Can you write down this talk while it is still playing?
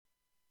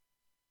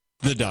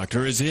The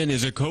Doctor Is In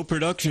is a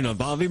co-production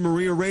of Ave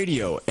Maria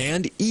Radio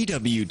and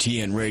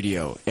EWTN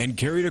Radio and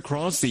carried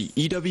across the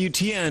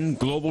EWTN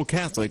Global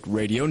Catholic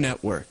Radio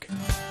Network.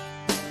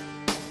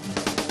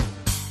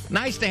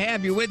 Nice to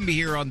have you with me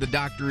here on The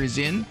Doctor Is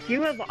In.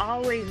 You have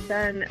always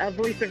been a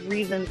voice of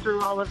reason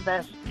through all of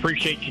this.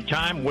 Appreciate your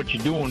time, what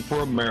you're doing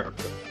for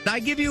America. I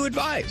give you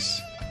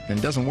advice, and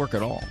it doesn't work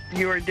at all.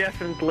 You are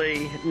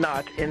definitely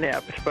not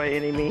inept by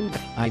any means.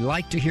 I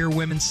like to hear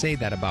women say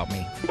that about me.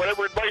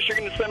 Whatever advice you're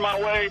going to send my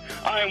way,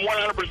 I am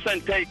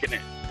 100% taking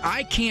it.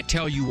 I can't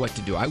tell you what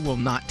to do. I will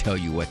not tell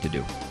you what to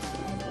do.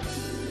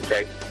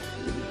 Okay.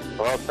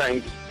 Well,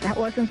 thanks. That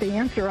wasn't the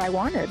answer I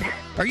wanted.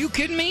 Are you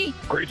kidding me?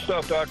 Great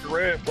stuff, Dr.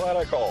 Ray. I'm glad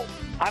I called.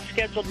 I've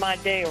scheduled my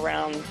day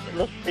around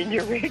listening to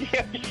your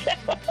radio show.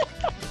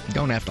 You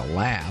don't have to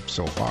laugh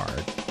so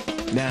hard.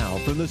 Now,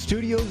 from the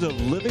studios of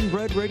Living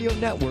Bread Radio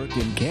Network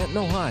in Canton,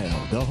 Ohio,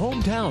 the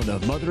hometown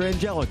of Mother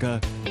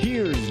Angelica,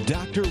 here's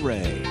Dr.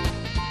 Ray.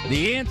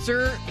 The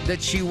answer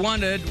that she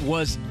wanted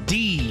was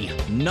D,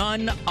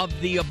 none of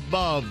the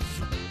above.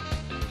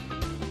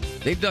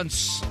 They've done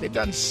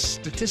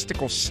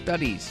statistical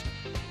studies.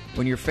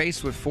 When you're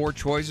faced with four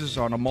choices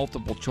on a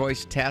multiple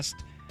choice test,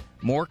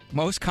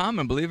 most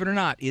common, believe it or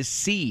not, is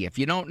C. If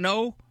you don't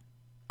know,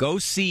 go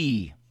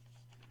C.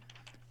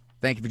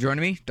 Thank you for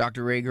joining me.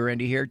 Dr. Ray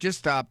Guarendi here.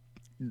 Just a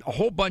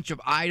whole bunch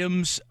of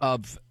items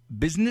of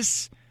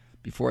business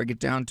before I get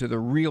down to the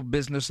real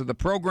business of the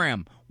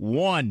program.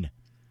 One,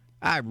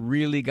 I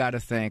really got to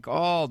thank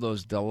all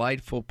those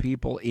delightful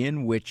people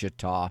in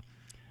Wichita.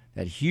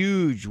 That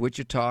huge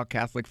Wichita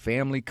Catholic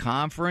Family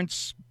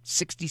Conference,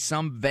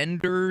 60-some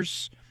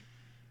vendors.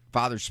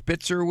 Father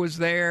Spitzer was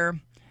there.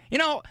 You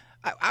know,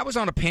 I was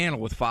on a panel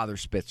with Father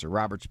Spitzer,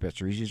 Robert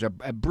Spitzer. He's a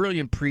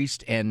brilliant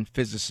priest and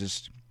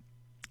physicist,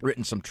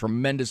 written some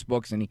tremendous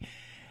books. And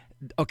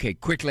okay,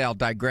 quickly, I'll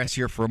digress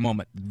here for a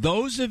moment.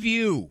 Those of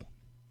you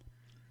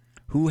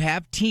who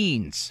have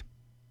teens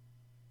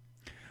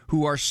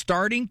who are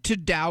starting to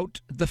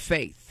doubt the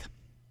faith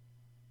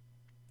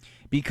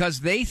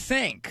because they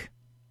think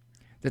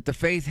that the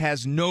faith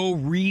has no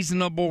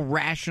reasonable,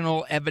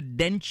 rational,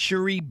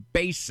 evidentiary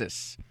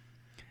basis,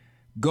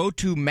 go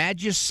to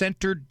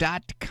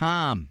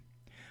magicenter.com.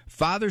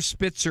 Father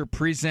Spitzer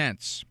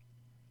presents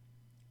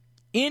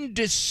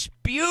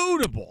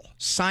indisputable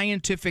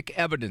scientific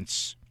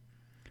evidence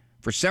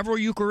for several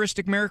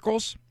Eucharistic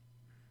miracles,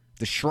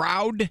 the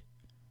Shroud,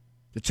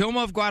 the Tomb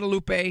of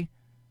Guadalupe,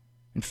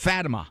 and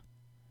Fatima.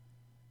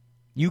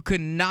 You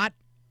cannot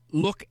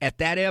look at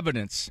that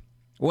evidence,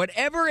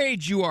 whatever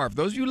age you are. For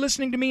those of you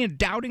listening to me and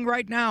doubting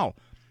right now,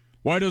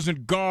 why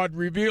doesn't God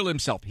reveal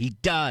himself? He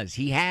does.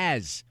 He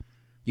has.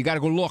 You got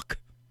to go look.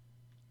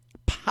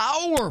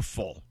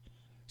 Powerful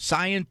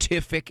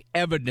scientific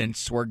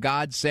evidence where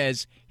God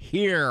says,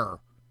 here,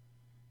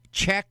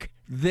 check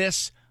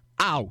this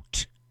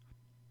out.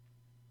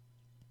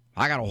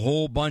 I got a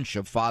whole bunch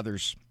of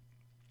Father's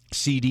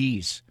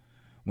CDs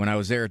when I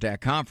was there at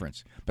that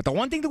conference. But the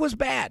one thing that was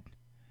bad,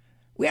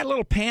 we had a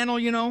little panel,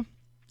 you know.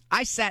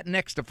 I sat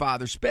next to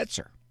Father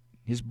Spitzer,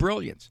 his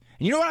brilliance.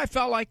 And you know what I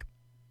felt like?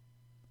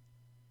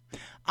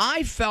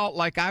 I felt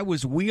like I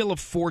was Wheel of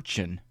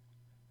Fortune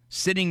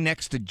sitting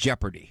next to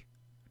Jeopardy.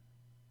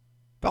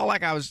 Felt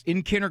like I was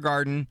in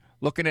kindergarten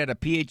looking at a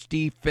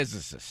PhD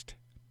physicist.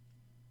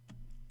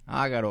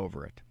 I got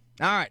over it.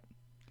 All right.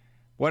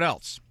 What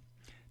else?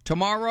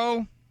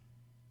 Tomorrow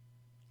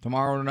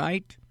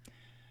night,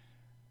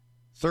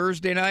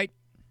 Thursday night,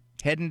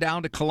 heading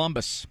down to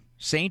Columbus.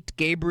 St.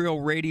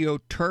 Gabriel Radio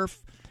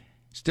Turf.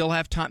 Still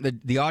have time.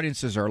 The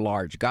audiences are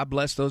large. God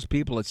bless those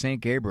people at St.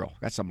 Gabriel.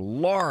 Got some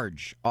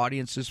large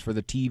audiences for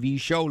the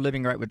TV show,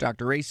 Living Right with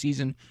Dr. Ray,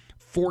 season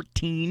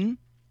 14.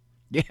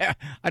 Yeah,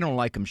 I don't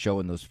like them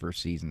showing those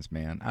first seasons,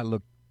 man. I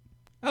looked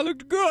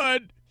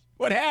good.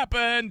 What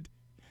happened?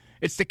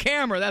 It's the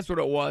camera. That's what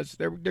it was.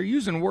 They're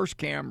using worse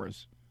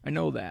cameras. I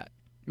know that.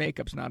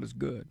 Makeup's not as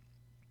good.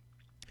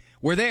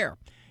 We're there.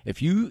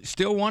 If you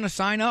still want to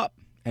sign up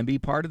and be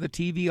part of the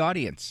TV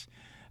audience,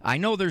 I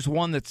know there's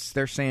one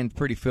they're saying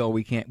pretty full.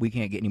 We can't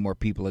get any more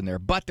people in there,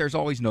 but there's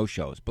always no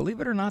shows. Believe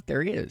it or not,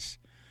 there is.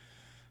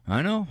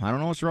 I know. I don't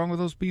know what's wrong with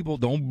those people.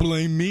 Don't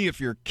blame me if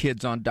your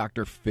kid's on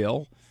Dr.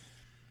 Phil.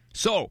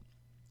 So,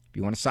 if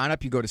you want to sign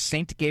up, you go to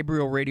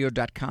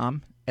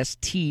stgabrielradio.com,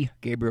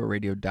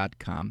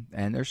 stgabrielradio.com,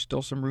 and there's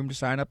still some room to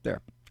sign up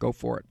there. Go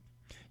for it.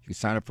 You can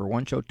sign up for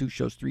 1 show, 2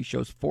 shows, 3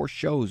 shows, 4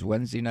 shows,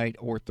 Wednesday night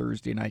or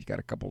Thursday night. You got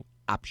a couple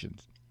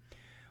options.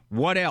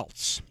 What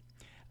else?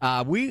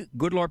 We,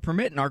 good Lord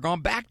permitting, are going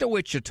back to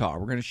Wichita.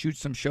 We're going to shoot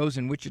some shows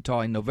in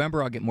Wichita in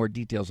November. I'll get more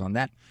details on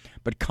that.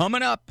 But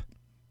coming up,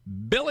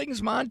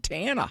 Billings,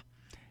 Montana.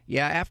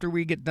 Yeah, after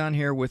we get done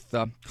here with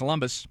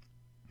Columbus,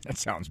 that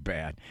sounds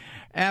bad.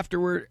 After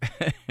we're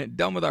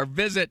done with our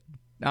visit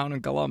down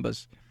in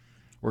Columbus,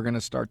 we're going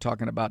to start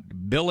talking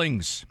about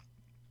Billings.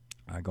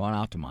 Going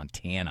out to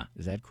Montana.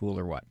 Is that cool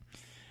or what?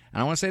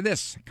 And I want to say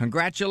this.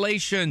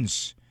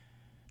 Congratulations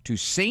to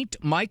St.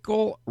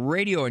 Michael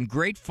Radio in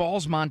Great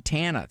Falls,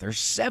 Montana. Their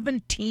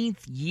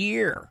 17th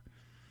year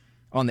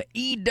on the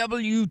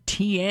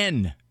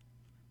EWTN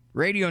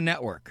radio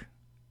network.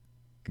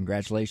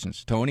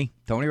 Congratulations, Tony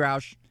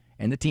Roush,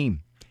 and the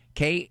team.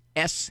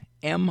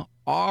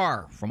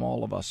 KSMR from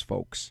all of us,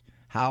 folks.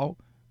 How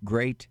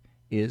great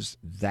is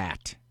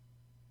that?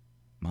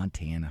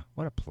 Montana.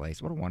 What a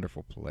place. What a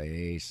wonderful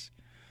place.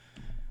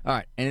 All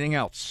right. Anything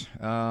else?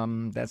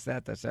 That's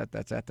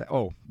that.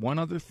 Oh, one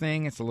other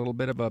thing. It's a little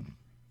bit of a...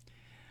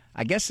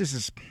 I guess this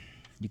is...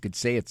 You could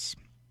say it's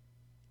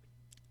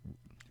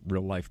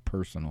real life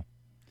personal.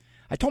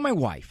 I told my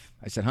wife,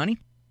 I said, honey,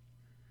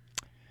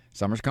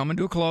 summer's coming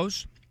to a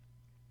close.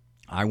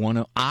 I want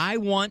to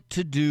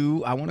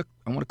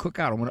cook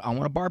out. I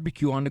want to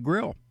barbecue on the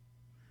grill.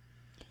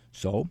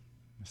 So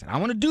I said, I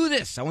want to do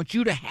this. I want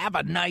you to have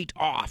a night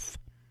off.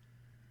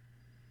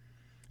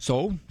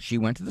 So she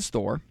went to the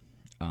store.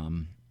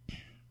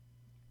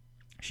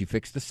 She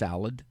fixed the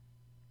salad,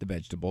 the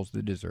vegetables,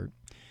 the dessert.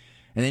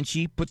 And then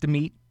she put the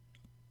meat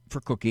for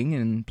cooking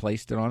and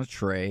placed it on a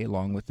tray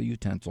along with the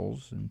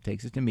utensils and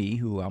takes it to me,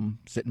 who I'm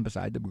sitting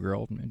beside the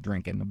grill and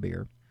drinking a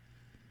beer.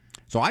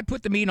 So I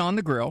put the meat on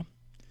the grill.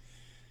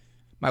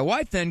 My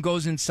wife then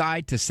goes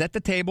inside to set the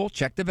table,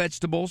 check the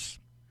vegetables.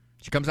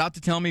 She comes out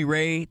to tell me,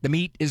 Ray, the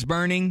meat is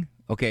burning.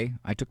 Okay,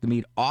 I took the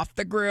meat off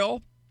the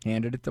grill,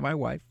 handed it to my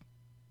wife.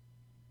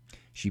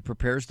 She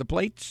prepares the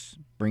plates,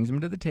 brings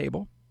them to the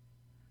table.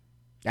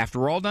 After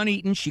we're all done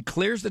eating, she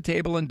clears the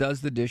table and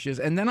does the dishes.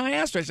 And then I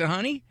asked her, I said,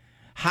 honey,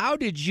 how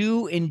did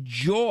you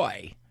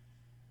enjoy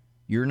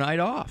your night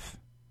off?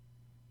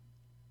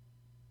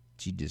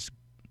 She just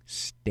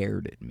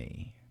stared at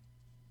me.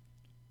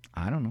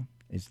 I don't know.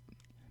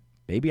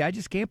 Maybe I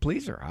just can't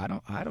please her. I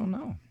don't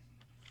know.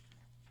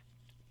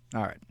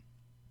 All right.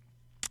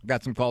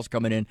 Got some calls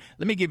coming in.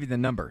 Let me give you the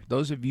number.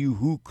 Those of you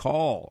who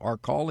are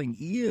calling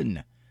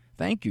in.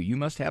 Thank you. You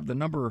must have the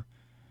number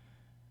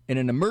in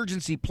an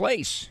emergency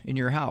place in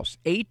your house.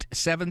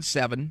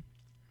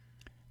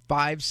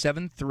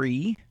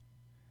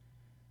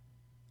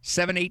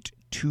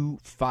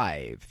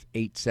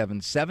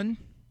 877-573-7825.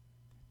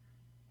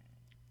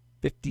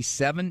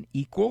 877-57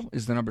 equal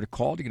is the number to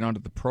call to get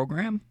onto the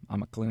program.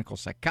 I'm a clinical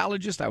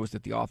psychologist. I was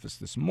at the office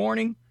this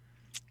morning.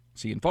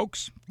 Seeing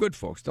folks, good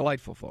folks,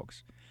 delightful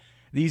folks.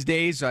 These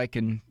days I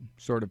can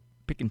sort of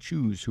pick and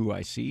choose who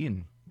I see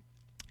and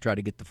try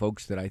to get the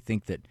folks that I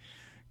think that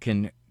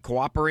can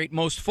cooperate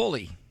most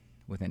fully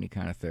with any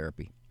kind of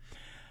therapy.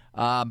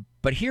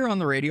 But here on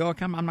the radio,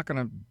 I'm not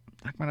going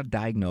to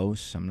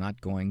diagnose. I'm not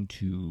going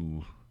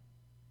to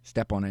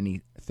step on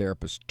any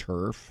therapist's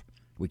turf.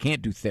 We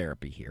can't do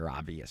therapy here,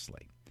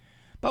 obviously.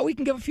 But we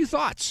can give a few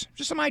thoughts,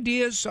 just some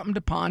ideas, something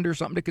to ponder,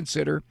 something to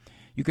consider.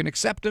 You can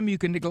accept them, you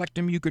can neglect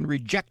them, you can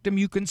reject them,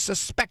 you can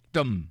suspect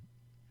them.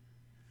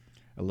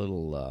 A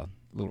little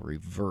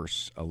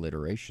reverse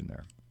alliteration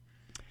there.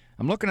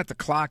 I'm looking at the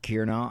clock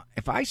here now.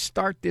 If I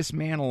start this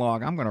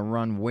monologue, I'm going to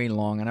run way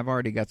long, and I've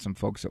already got some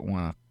folks that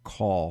want to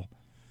call.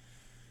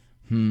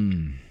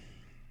 And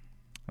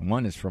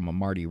one is from a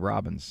Marty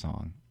Robbins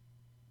song.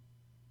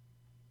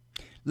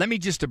 Let me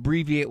just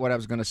abbreviate what I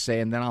was going to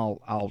say, and then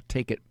I'll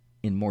take it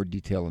in more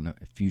detail in a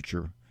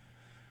future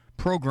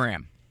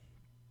program.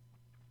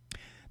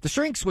 The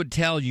shrinks would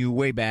tell you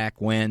way back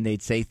when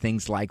they'd say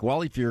things like,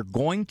 well, if you're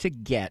going to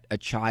get a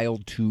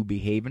child to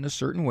behave in a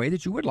certain way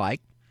that you would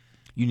like,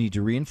 you need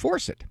to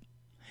reinforce it.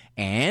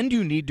 And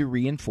you need to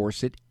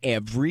reinforce it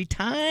every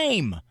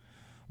time.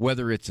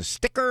 Whether it's a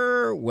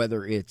sticker,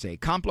 whether it's a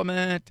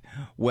compliment,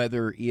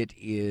 whether it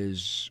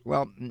is,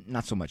 well,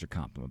 not so much a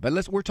compliment,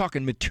 but we're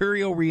talking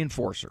material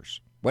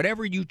reinforcers.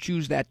 Whatever you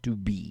choose that to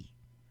be.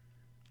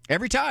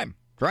 Every time.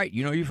 Right.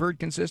 You know, you've heard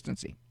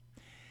consistency.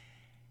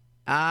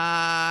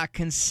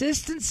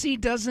 Consistency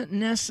doesn't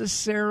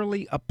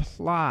necessarily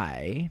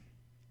apply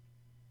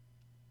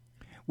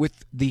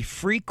with the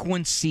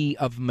frequency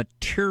of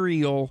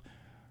material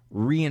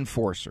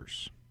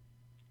reinforcers.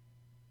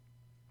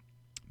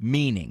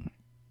 Meaning,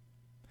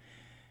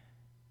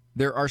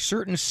 there are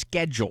certain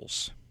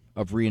schedules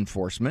of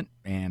reinforcement,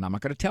 and I'm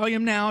not going to tell you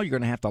them now. You're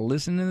going to have to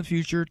listen in the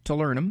future to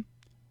learn them.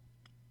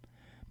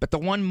 But the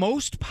one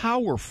most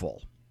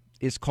powerful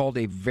is called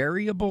a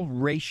variable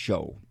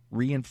ratio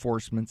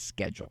reinforcement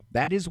schedule.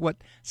 That is what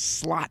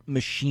slot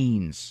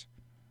machines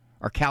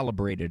are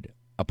calibrated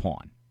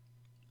upon.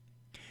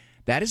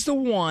 That is the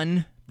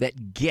one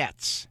that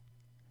gets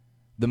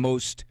the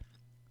most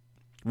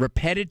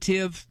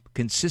repetitive,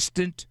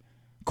 consistent,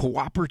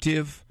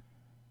 cooperative,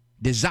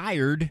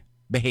 desired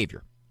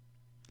behavior.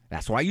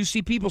 That's why you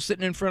see people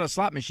sitting in front of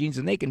slot machines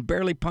and they can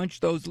barely punch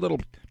those little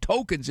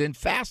tokens in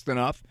fast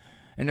enough,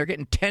 and they're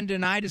getting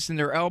tendinitis in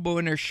their elbow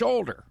and their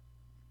shoulder.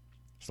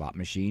 Slot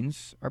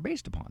machines are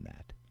based upon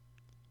that.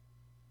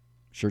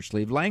 Shirt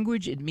sleeve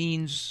language, it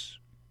means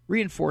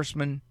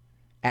reinforcement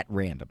at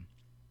random.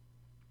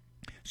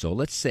 So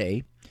let's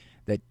say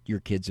that your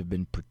kids have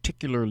been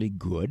particularly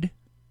good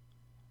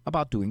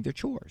about doing their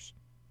chores.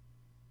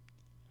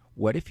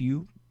 What if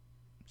you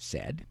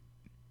said,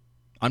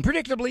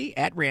 unpredictably,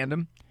 at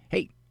random,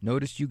 hey,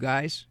 notice you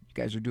guys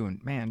are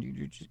doing, man,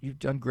 you've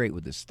done great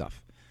with this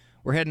stuff.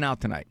 We're heading out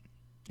tonight.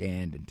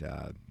 And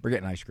we're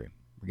getting ice cream.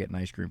 We're getting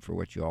ice cream for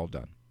what you all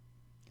done.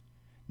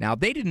 Now,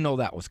 they didn't know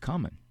that was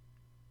coming.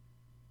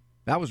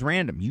 That was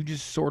random. You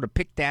just sort of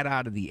picked that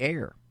out of the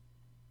air.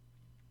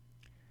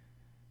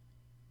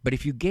 But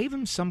if you gave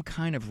them some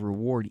kind of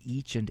reward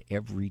each and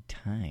every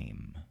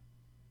time,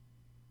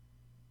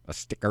 a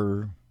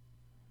sticker,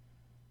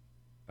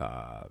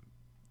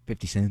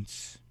 50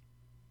 cents,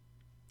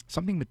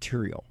 something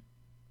material,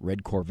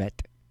 red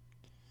Corvette,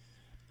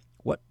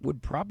 what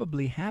would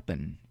probably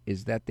happen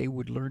is that they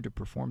would learn to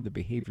perform the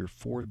behavior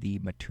for the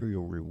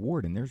material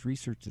reward. And there's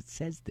research that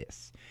says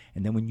this.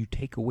 And then when you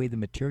take away the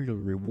material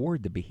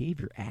reward, the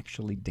behavior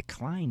actually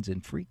declines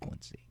in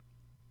frequency.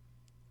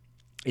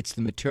 It's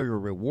the material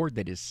reward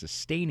that is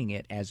sustaining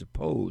it as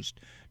opposed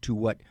to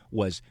what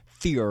was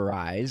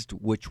theorized,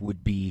 which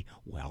would be,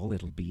 well,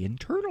 it'll be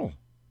internal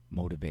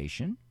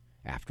motivation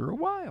after a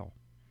while.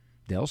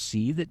 They'll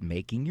see that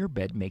making your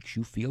bed makes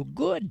you feel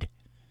good.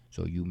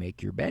 So you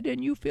make your bed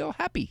and you feel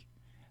happy.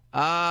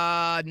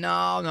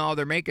 No,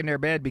 they're making their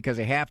bed because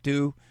they have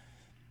to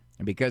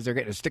and because they're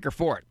getting a sticker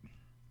for it.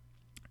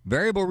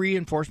 Variable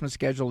reinforcement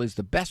schedule is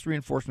the best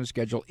reinforcement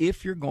schedule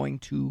if you're going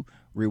to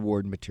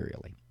reward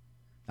materially.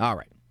 All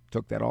right.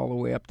 Took that all the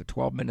way up to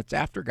 12 minutes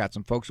after. Got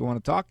some folks who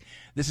want to talk.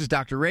 This is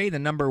Dr. Ray. The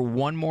number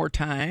one more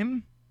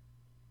time.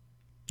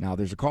 Now,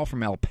 there's a call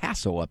from El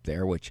Paso up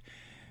there, which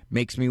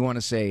makes me want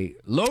to say,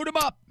 load them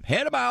up,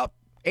 head them out,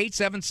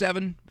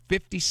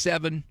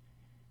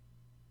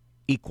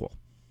 877-57-EQUAL.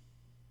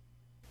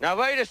 Now,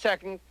 wait a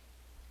second.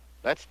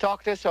 Let's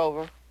talk this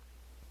over.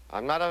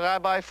 I'm not a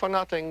rabbi for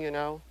nothing, you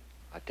know.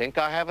 I think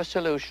I have a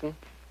solution.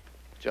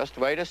 Just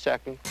wait a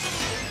second.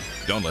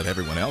 Don't let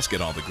everyone else get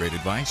all the great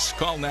advice.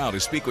 Call now to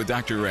speak with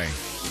Dr. Ray.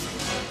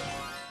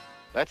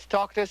 Let's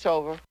talk this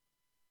over.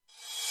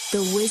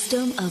 The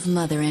wisdom of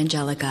Mother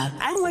Angelica.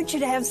 I want you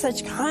to have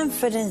such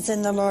confidence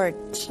in the Lord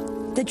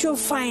that you'll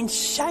find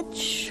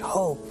such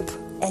hope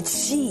and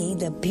see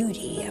the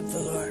beauty of the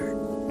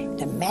Lord,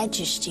 the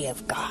majesty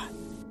of God.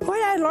 What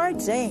did our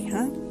Lord say,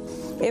 huh?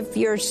 If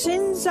your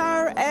sins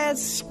are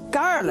as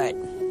scarlet,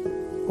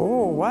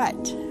 oh, what?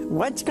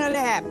 What's going to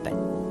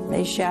happen?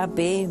 They shall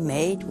be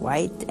made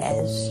white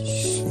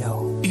as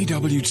snow.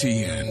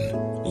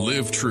 EWTN.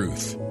 Live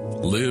truth.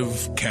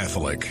 Live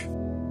Catholic.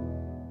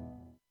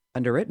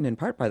 Underwritten in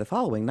part by the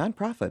following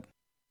nonprofit.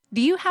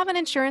 Do you have an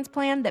insurance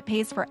plan that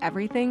pays for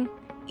everything,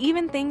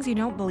 even things you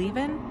don't believe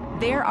in?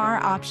 There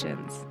are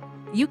options.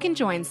 You can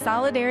join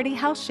Solidarity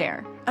Health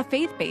Share, a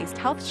faith-based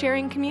health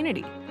sharing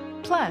community.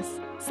 Plus,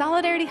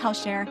 Solidarity Health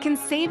Share can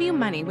save you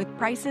money with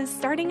prices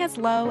starting as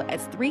low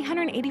as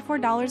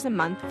 $384 a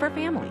month for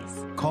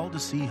families. Call to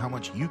see how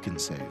much you can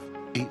save.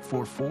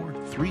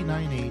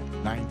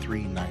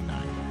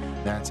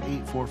 844-398-9399. That's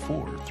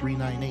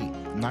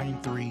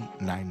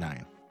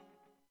 844-398-9399.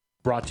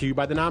 Brought to you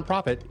by the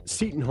nonprofit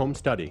Seton Home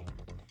Study.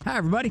 Hi,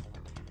 everybody.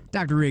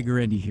 Dr. Ray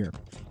Guarendi here.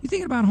 You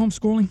thinking about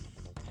homeschooling?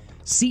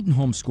 Seton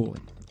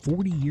Homeschooling.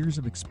 40 years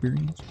of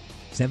experience,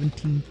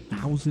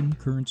 17,000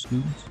 current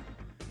students,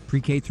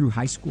 pre-K through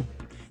high school.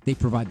 They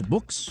provide the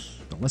books,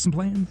 the lesson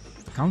plan,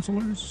 the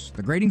counselors,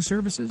 the grading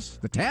services,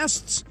 the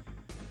tests.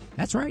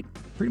 That's right,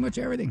 pretty much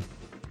everything.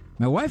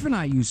 My wife and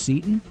I use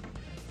Seton.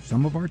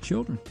 Some of our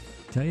children.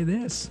 Tell you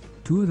this,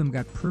 2 of them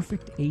got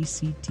perfect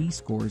ACT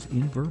scores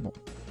in verbal.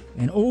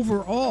 And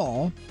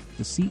overall,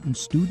 the Seton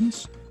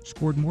students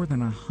scored more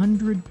than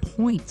 100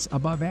 points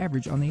above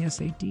average on the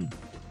SAT.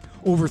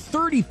 Over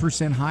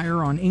 30%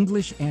 higher on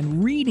English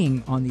and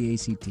reading on the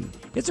ACT.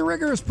 It's a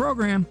rigorous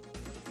program.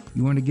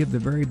 You want to give the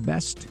very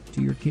best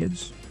to your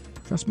kids?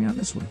 Trust me on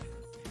this one.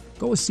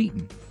 Go with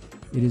Seton.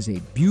 It is a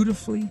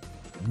beautifully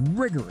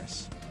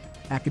rigorous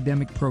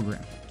academic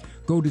program.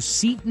 Go to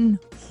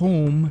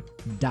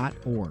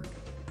SetonHome.org.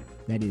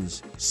 That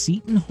is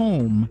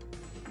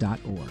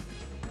SetonHome.org.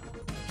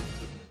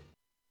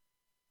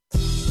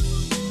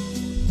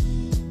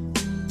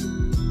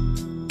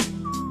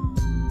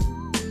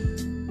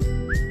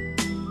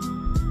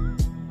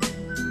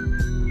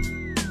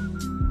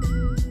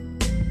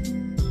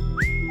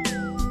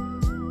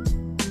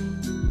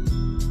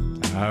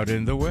 Out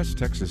in the West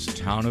Texas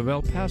town of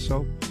El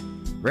Paso.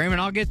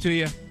 Raymond, I'll get to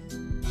you.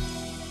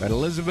 But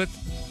Elizabeth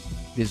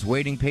is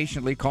waiting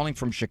patiently, calling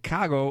from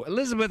Chicago.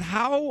 Elizabeth,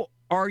 how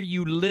are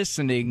you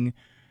listening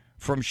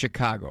from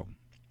Chicago?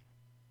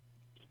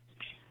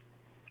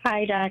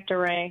 Hi, Dr.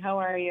 Ray. How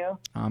are you?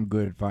 I'm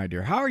good, fine,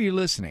 dear. How are you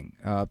listening?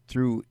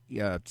 Through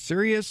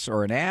Sirius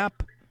or an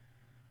app?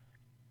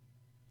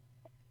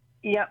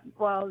 Yep.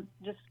 Well,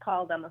 just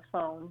called on the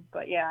phone.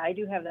 But, yeah, I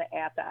do have the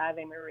app, the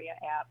Ave Maria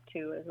app,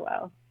 too, as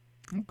well.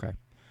 Okay.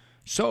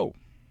 So,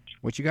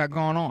 what you got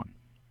going on?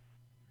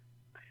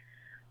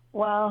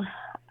 Well,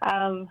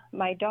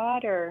 my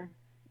daughter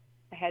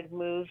had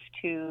moved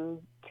to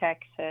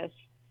Texas,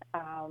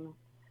 probably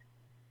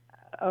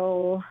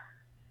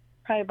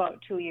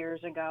about 2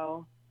 years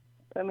ago,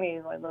 maybe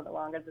a little bit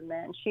longer than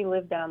that. And she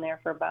lived down there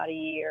for about a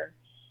year.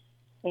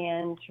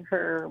 And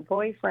her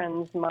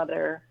boyfriend's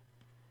mother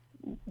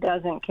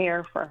doesn't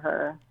care for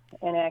her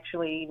and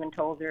actually even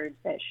told her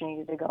that she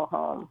needed to go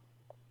home.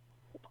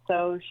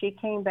 So she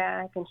came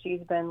back, and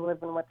she's been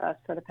living with us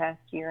for the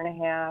past year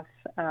and a half,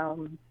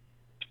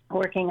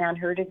 working on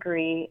her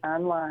degree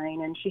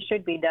online, and she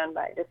should be done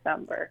by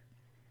December.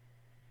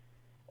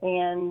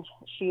 And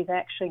she's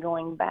actually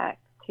going back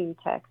to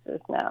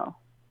Texas now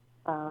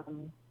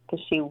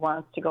because she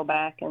wants to go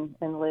back and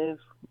live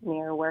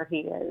near where he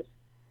is.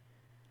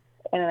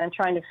 And I'm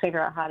trying to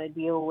figure out how to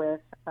deal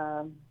with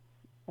and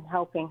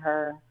helping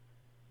her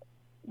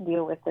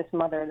deal with this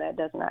mother that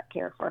does not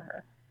care for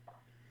her.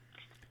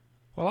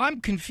 Well,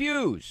 I'm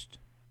confused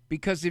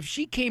because if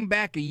she came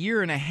back a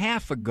year and a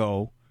half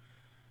ago,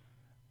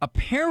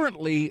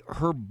 apparently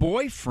her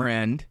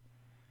boyfriend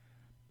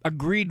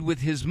agreed with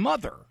his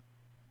mother.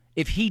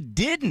 If he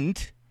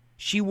didn't,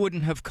 she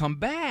wouldn't have come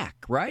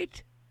back,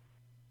 right?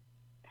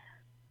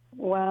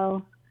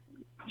 Well,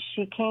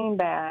 she came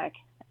back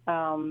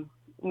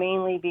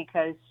mainly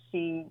because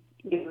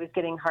it was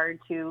getting hard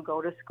to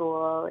go to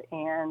school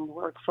and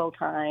work full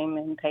time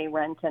and pay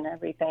rent and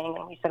everything.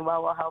 And he said,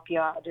 well, we'll help you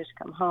out. Just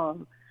come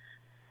home.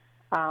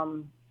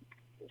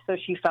 So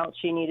she felt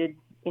she needed,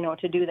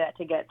 to do that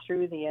to get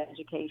through the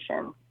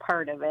education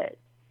part of it,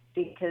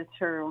 because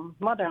her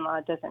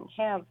mother-in-law doesn't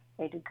have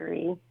a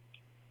degree.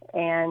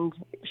 And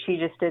she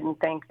just didn't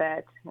think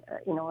that,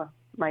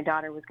 my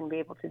daughter was going to be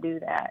able to do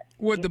that.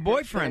 What'd the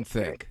boyfriend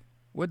think?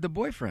 What'd the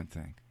boyfriend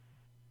think?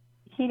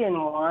 He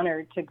didn't want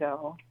her to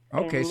go.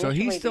 Okay, so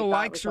he still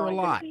likes her a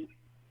lot.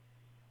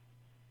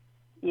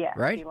 Yeah,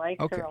 right? He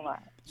likes her a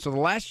lot. So the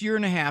last year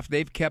and a half,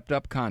 they've kept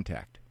up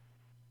contact.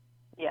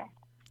 Yeah.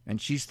 And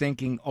she's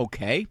thinking,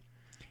 okay,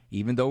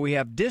 even though we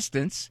have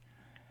distance,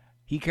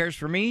 he cares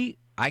for me,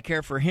 I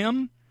care for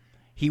him,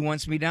 he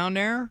wants me down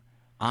there,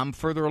 I'm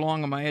further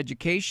along in my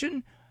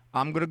education,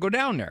 I'm going to go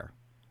down there.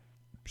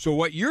 So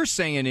what you're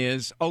saying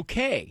is,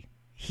 okay,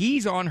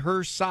 he's on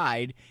her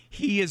side,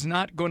 he is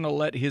not going to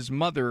let his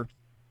mother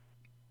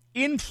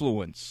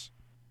influence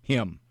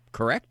him,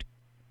 correct?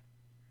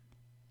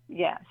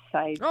 Yes.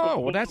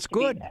 Well, that's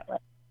good.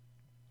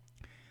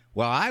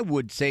 Well, I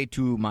would say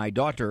to my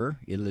daughter,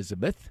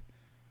 Elizabeth,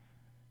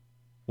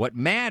 what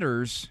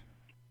matters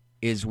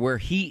is where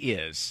he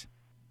is.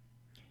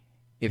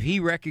 If he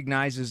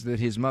recognizes that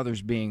his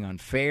mother's being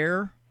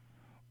unfair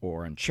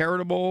or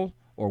uncharitable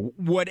or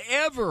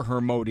whatever her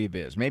motive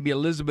is, maybe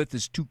Elizabeth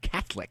is too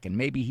Catholic and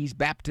maybe he's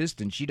Baptist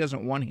and she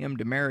doesn't want him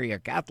to marry a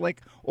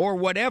Catholic or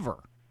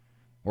whatever,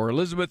 or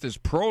Elizabeth is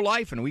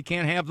pro-life and we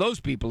can't have those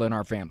people in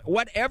our family.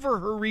 Whatever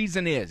her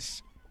reason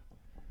is,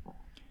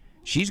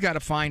 she's got to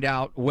find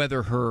out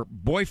whether her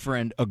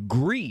boyfriend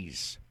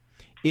agrees.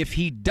 If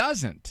he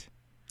doesn't,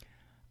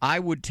 I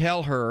would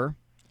tell her,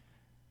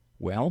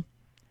 well,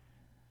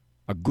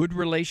 a good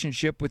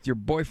relationship with your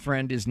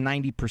boyfriend is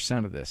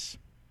 90% of this.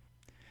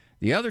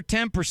 The other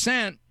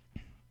 10%,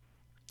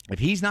 if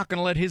he's not going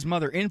to let his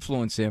mother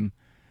influence him,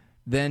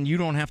 then you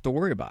don't have to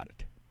worry about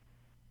it.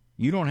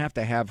 You don't have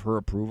to have her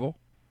approval.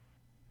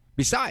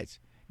 Besides,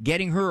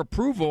 getting her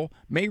approval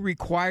may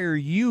require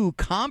you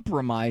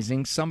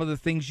compromising some of the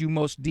things you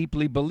most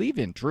deeply believe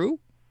in, true?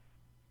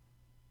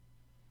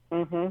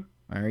 Mm-hmm.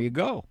 There you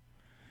go.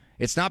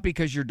 It's not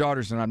because your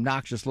daughter's an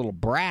obnoxious little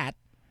brat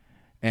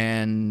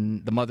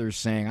and the mother's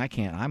saying,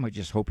 I might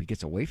just hope he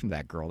gets away from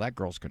that girl. That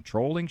girl's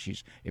controlling.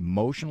 She's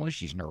emotional.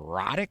 She's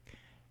neurotic.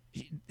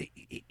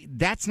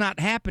 That's not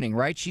happening,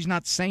 right? She's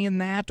not saying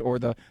that, or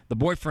the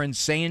boyfriend's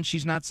saying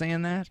she's not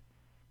saying that?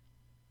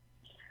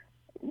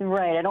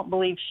 Right. I don't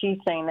believe she's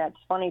saying that. It's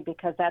funny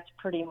because that's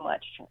pretty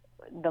much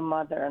the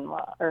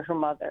mother-in-law, or her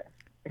mother.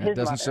 His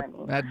mother, I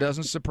mean. That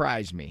doesn't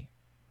surprise me.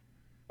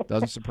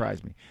 Doesn't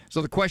surprise me.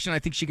 So the question I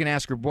think she can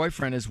ask her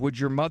boyfriend is, would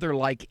your mother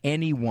like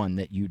anyone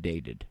that you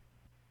dated?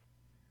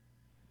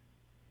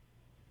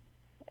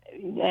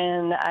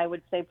 And I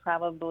would say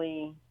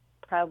probably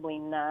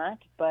not,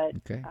 but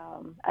okay.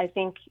 I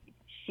think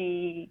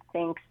she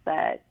thinks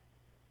that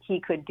he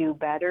could do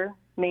better,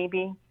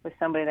 maybe, with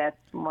somebody that's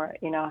more,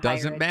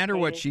 Doesn't matter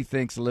what educated. she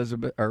thinks,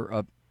 Elizabeth.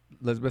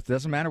 Elizabeth,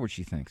 doesn't matter what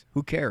she thinks.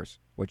 Who cares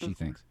what she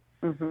thinks?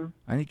 Mm-hmm.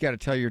 I think you got to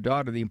tell your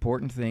daughter the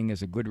important thing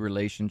is a good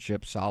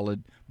relationship,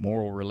 solid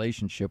moral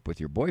relationship with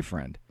your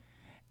boyfriend.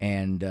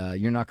 And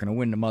you're not going to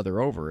win the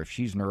mother over. If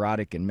she's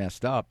neurotic and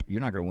messed up,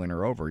 you're not going to win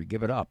her over. You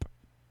give it up.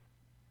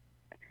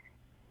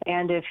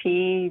 And if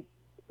he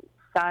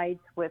sides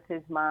with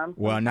his mom,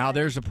 well, now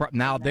there's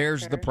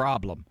the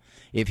problem.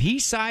 If he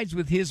sides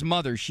with his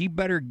mother, she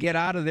better get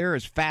out of there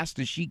as fast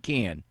as she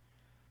can.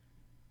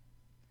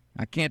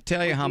 I can't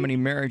tell you how many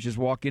marriages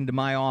walk into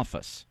my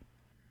office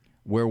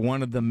where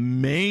one of the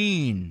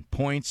main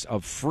points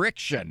of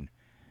friction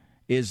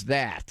is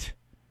that,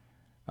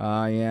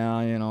 my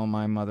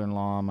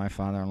mother-in-law, my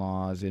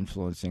father-in-law is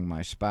influencing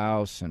my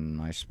spouse, and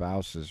my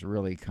spouse is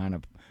really kind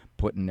of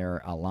putting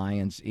their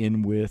alliance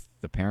in with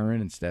the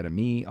parent instead of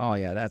me. Oh,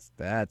 yeah,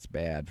 that's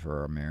bad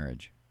for a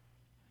marriage.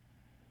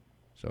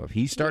 So if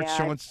he starts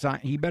showing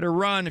signs, he better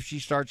run if she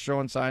starts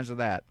showing signs of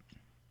that.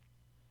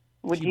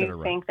 Would you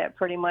think that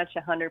pretty much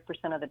 100%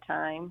 of the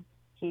time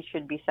he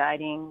should be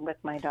siding with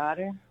my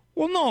daughter?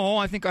 Well, no.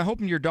 I hope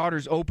your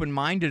daughter's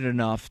open-minded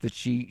enough that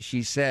she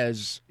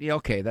says, yeah,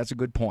 okay, that's a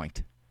good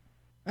point.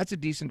 That's a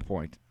decent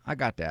point. I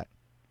got that.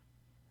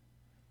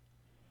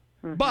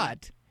 Mm-hmm.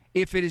 But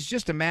if it is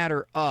just a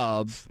matter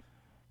of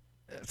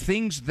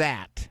things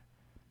that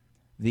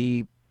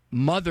the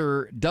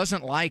mother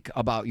doesn't like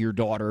about your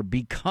daughter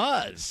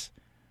because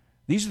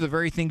these are the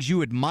very things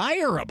you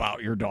admire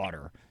about your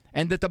daughter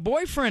and that the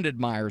boyfriend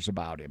admires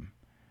about him,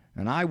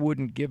 and I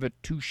wouldn't give it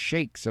 2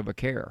 shakes of a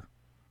care.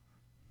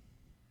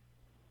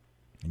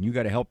 And you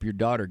got to help your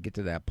daughter get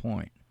to that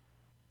point.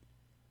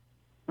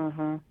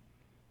 Mm-hmm.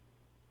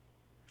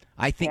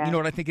 I think, you know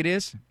what I think it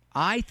is?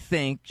 I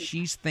think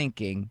she's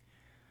thinking,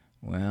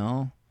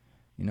 well,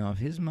 you know, if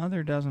his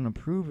mother doesn't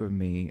approve of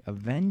me,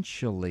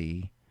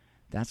 eventually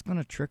that's going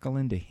to trickle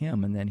into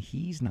him, and then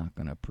he's not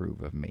going to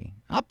approve of me.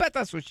 I'll bet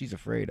that's what she's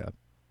afraid of.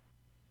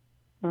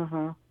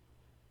 Mm-hmm.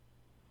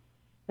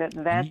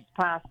 That's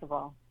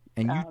possible.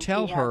 And you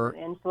tell her...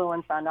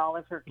 influence on all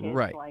of her kids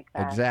right, like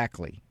that.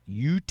 Exactly.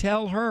 You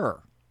tell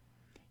her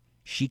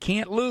she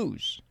can't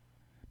lose.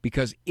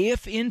 Because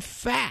if, in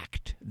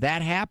fact,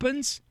 that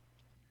happens,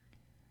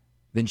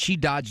 then she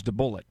dodged a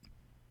bullet.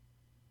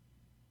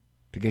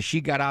 Because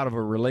she got out of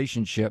a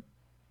relationship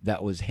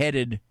that was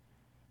headed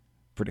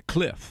for the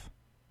cliff.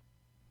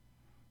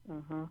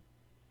 Mm-hmm.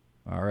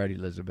 All right,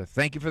 Elizabeth.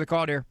 Thank you for the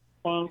call, dear.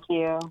 Thank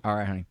you. All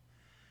right, honey.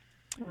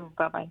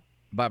 Bye-bye.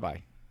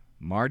 Bye-bye.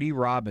 Marty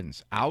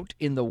Robbins, out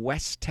in the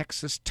West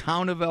Texas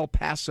town of El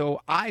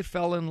Paso, I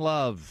fell in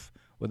love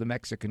with a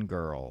Mexican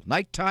girl.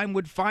 Nighttime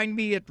would find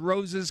me at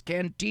Rose's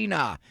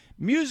Cantina.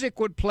 Music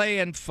would play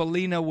and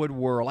Felina would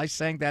whirl. I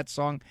sang that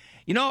song.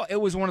 You know,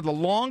 it was one of the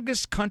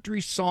longest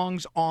country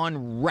songs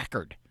on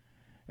record.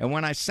 And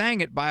when I sang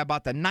it, by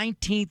about the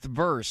 19th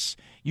verse,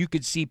 you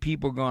could see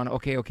people going,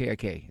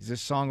 okay. Is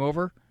this song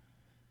over?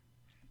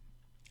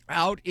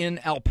 Out in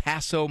El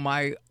Paso,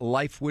 my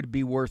life would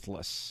be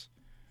worthless.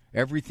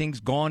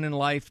 Everything's gone in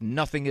life.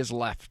 Nothing is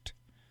left.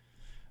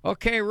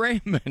 Okay,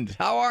 Raymond,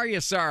 how are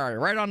you, sir?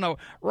 Right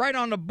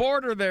on the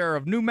border there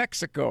of New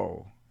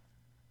Mexico.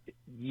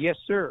 Yes,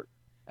 sir.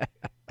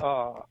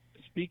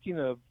 Speaking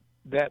of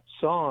that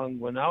song,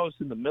 when I was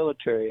in the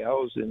military, I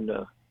was in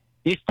the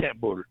East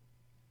Tent border,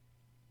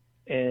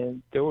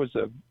 and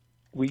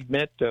we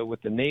met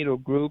with the NATO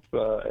group,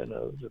 and it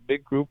was a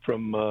big group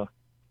from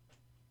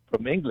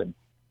England,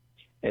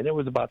 and there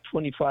was about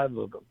 25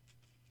 of them.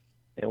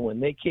 And when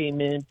they came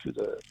in to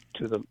the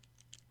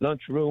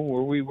lunchroom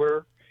where we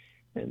were,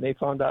 and they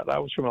found out I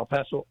was from El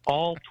Paso,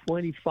 all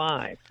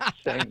 25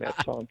 sang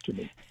that song to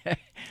me.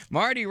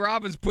 Marty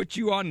Robbins put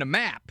you on the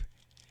map.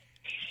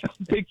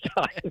 Big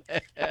time.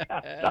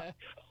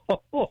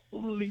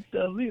 Holy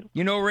Toledo.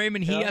 You know,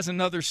 Raymond, he has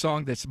another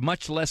song that's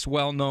much less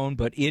well-known,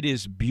 but it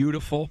is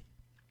beautiful.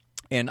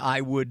 And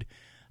I would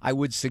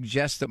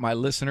suggest that my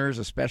listeners,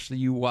 especially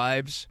you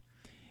wives,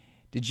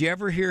 did you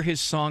ever hear his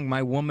song,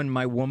 My Woman,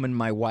 My Woman,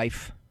 My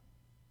Wife?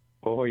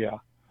 Oh, yeah.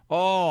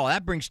 Oh,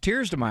 that brings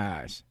tears to my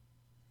eyes.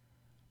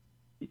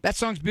 That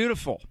song's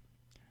beautiful.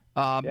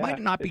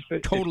 Might not be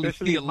totally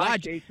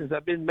theological. Since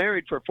I've been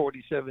married for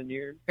 47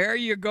 years. There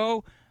you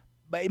go.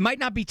 But it might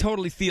not be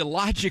totally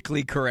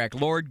theologically correct.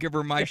 Lord, give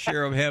her my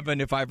share of heaven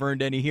if I've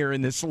earned any here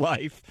in this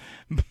life.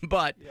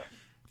 But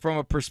from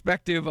a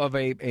perspective of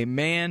a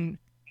man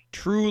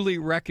truly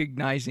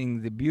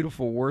recognizing the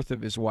beautiful worth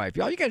of his wife,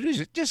 all you got to do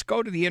is just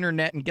go to the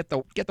internet and get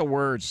the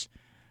words.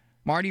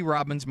 Marty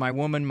Robbins, My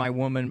Woman,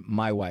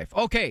 My Wife.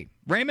 Okay,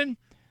 Raymond,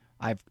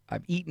 I've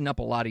eaten up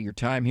a lot of your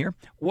time here.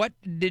 What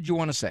did you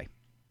want to say?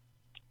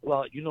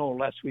 Well,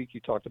 last week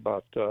you talked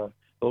about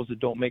those that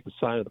don't make the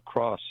sign of the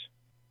cross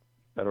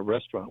at a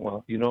restaurant.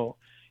 Well,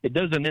 it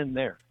doesn't end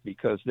there,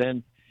 because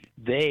then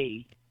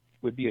they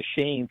would be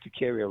ashamed to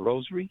carry a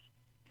rosary.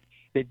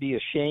 They'd be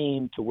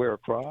ashamed to wear a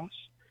cross.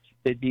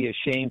 They'd be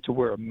ashamed to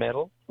wear a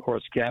medal or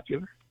a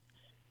scapular.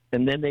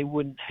 And then they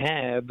wouldn't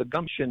have the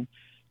gumption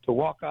to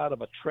walk out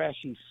of a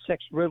trashy,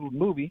 sex-riddled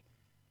movie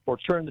or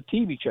turn the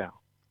TV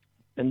channel.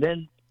 And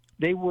then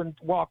they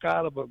wouldn't walk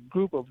out of a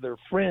group of their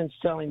friends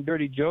telling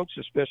dirty jokes,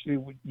 especially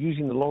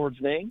using the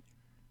Lord's name,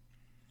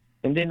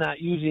 and they're not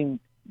using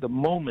the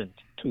moment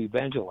to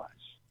evangelize.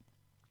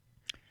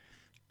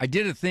 I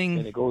did a thing.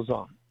 And it goes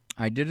on.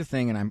 I did a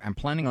thing, and I'm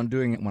planning on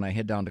doing it when I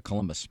head down to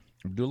Columbus.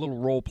 I'll do a little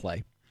role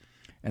play.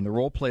 And the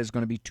role play is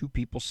going to be 2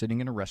 people sitting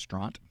in a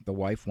restaurant, the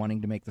wife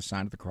wanting to make the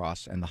sign of the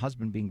cross, and the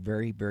husband being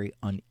very, very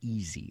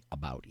uneasy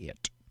about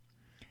it,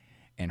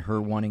 and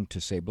her wanting to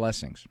say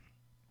blessings.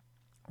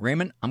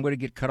 Raymond, I'm going to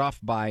get cut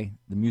off by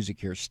the music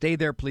here. Stay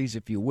there, please,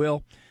 if you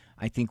will.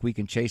 I think we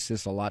can chase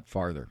this a lot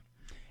farther.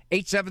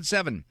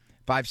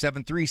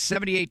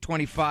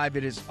 877-573-7825.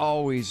 It is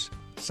always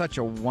such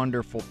a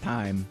wonderful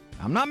time.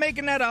 I'm not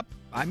making that up.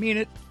 I mean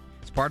it.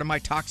 It's part of my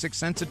toxic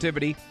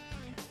sensitivity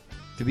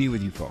to be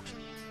with you folks.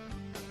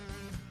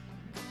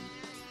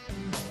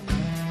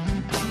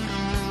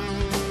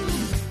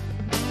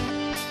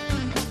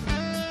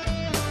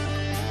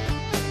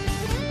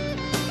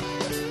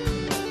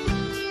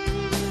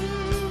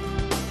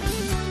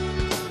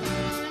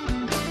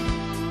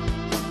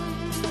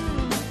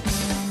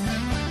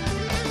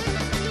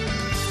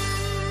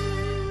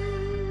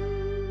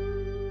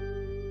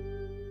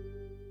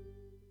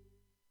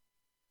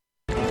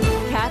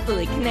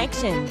 Catholic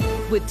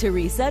Connection with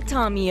Teresa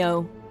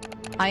Tomeo.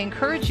 I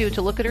encourage you to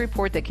look at a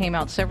report that came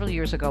out several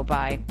years ago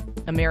by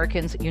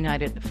Americans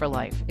United for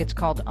Life. It's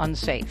called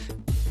Unsafe.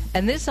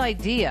 And this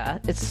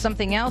idea, it's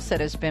something else that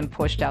has been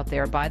pushed out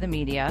there by the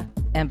media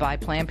and by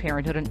Planned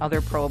Parenthood and other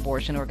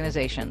pro-abortion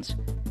organizations,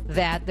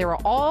 that there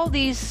are all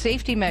these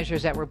safety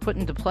measures that were put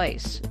into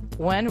place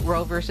when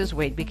Roe versus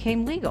Wade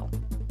became legal.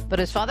 But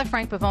as Father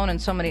Frank Pavone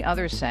and so many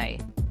others say,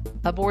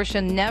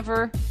 abortion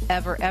never,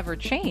 ever, ever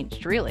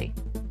changed, really.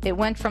 It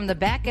went from the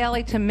back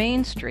alley to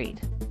Main Street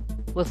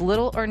with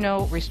little or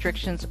no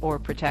restrictions or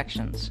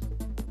protections.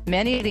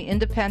 Many of the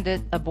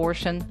independent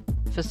abortion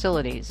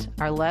facilities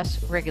are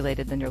less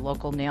regulated than your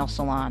local nail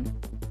salon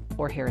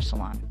or hair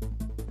salon.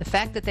 The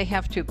fact that they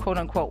have to,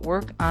 quote-unquote,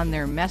 work on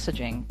their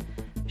messaging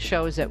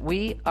shows that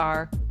we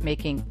are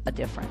making a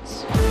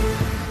difference.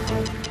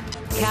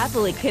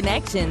 Catholic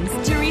Connections,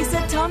 Teresa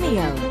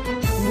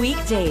Tomeo.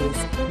 Weekdays,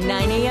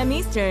 9 a.m.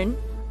 Eastern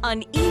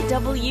on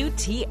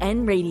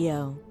EWTN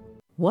Radio.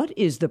 What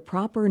is the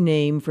proper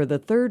name for the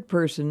third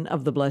person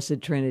of the Blessed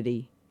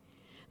Trinity?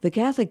 The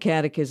Catholic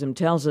Catechism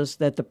tells us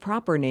that the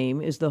proper name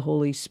is the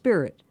Holy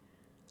Spirit,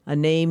 a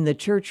name the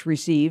Church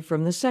received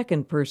from the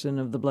second person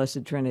of the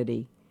Blessed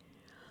Trinity.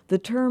 The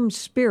term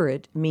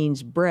Spirit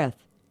means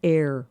breath,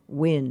 air,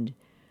 wind,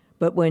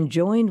 but when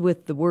joined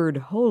with the word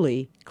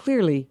holy,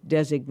 clearly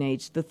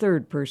designates the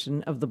third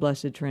person of the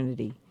Blessed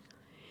Trinity.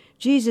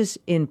 Jesus,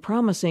 in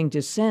promising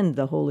to send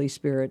the Holy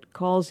Spirit,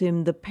 calls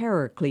him the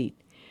Paraclete,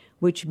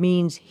 which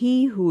means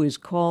he who is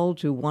called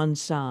to one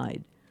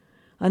side.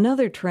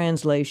 Another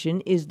translation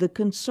is the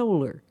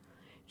Consoler.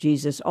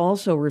 Jesus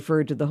also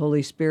referred to the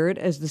Holy Spirit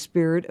as the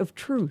Spirit of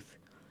Truth.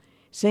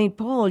 St.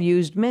 Paul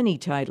used many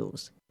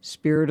titles: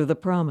 Spirit of the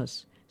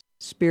Promise,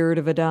 Spirit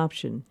of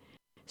Adoption,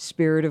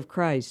 Spirit of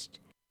Christ,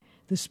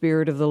 the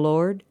Spirit of the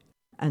Lord,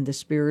 and the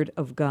Spirit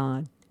of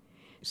God.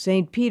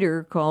 St.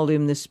 Peter called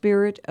him the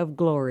Spirit of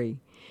Glory.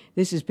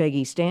 This is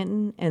Peggy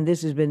Stanton, and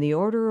this has been the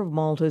Order of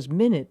Malta's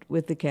Minute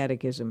with the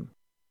Catechism.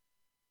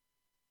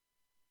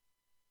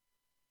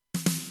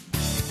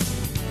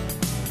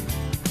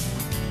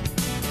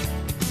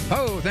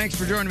 Oh, thanks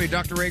for joining me.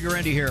 Dr. Ray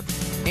Guarendi here.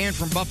 Ann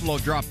from Buffalo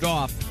dropped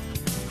off.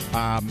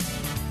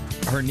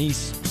 Her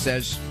niece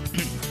says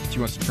she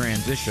wants to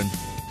transition.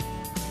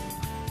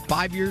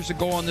 5 years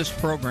ago on this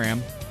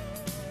program,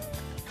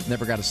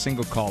 never got a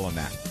single call on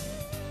that.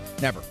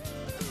 Never.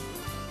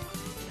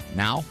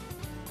 Now,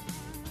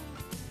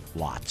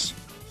 lots.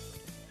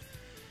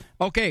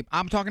 Okay,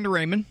 I'm talking to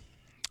Raymond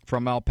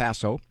from El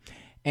Paso.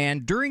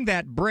 And during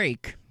that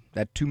break,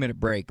 that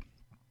 2-minute break,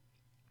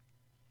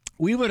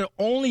 we would have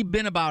only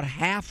been about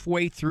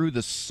halfway through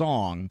the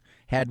song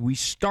had we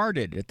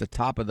started at the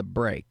top of the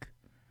break.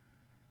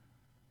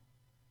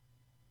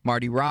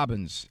 Marty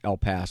Robbins, El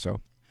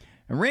Paso.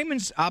 And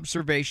Raymond's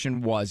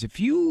observation was, if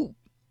you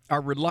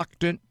are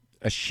reluctant,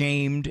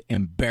 ashamed,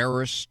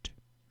 embarrassed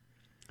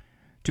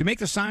to make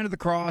the sign of the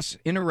cross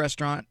in a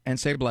restaurant and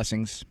say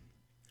blessings,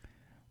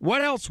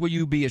 what else will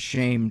you be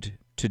ashamed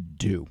to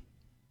do?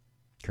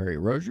 Carry a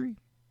rosary?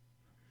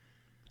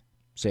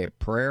 Say a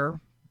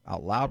prayer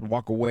out loud,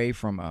 walk away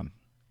from an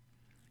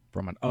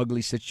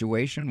ugly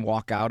situation,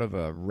 walk out of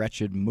a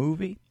wretched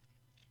movie?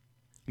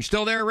 You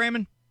still there,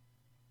 Raymond?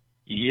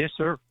 Yes,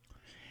 sir.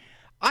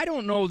 I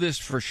don't know this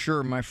for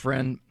sure, my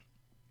friend,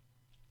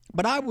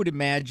 but I would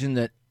imagine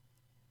that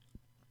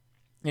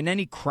in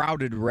any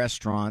crowded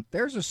restaurant,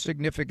 there's a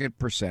significant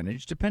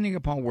percentage, depending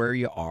upon where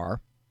you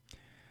are,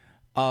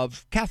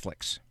 of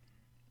Catholics.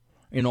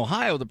 In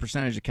Ohio, the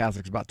percentage of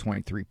Catholics is about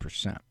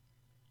 23%.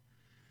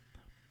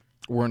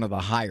 We're one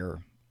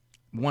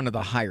of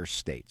the higher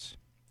states.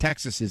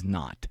 Texas is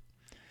not.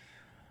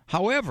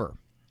 However,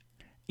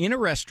 in a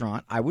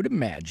restaurant, I would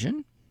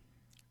imagine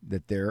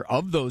that there,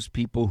 of those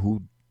people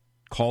who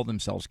call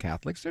themselves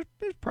Catholics,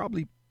 there's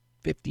probably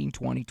 15,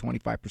 20,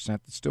 25%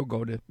 that still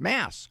go to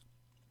Mass.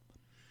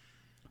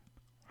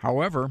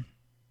 However,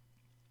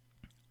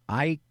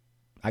 I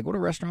go to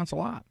restaurants a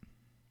lot.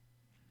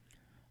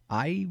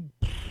 I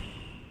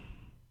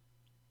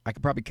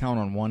could probably count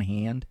on one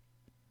hand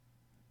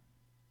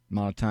the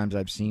amount of times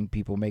I've seen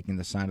people making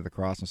the sign of the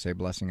cross and say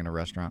blessing in a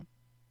restaurant.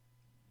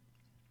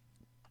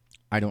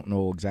 I don't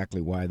know exactly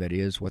why that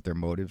is, what their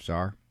motives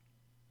are.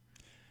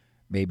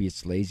 Maybe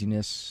it's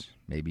laziness.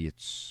 Maybe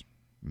it's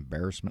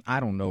embarrassment. I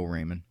don't know,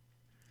 Raymond.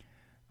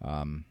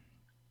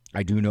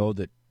 I do know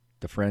that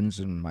the friends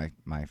and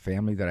my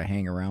family that I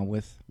hang around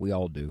with, we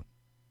all do.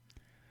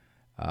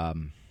 I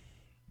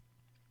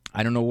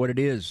don't know what it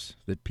is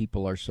that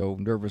people are so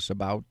nervous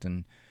about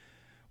and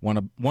want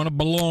to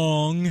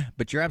belong.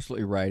 But you're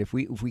absolutely right. If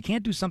we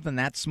can't do something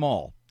that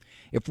small,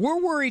 if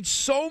we're worried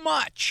so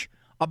much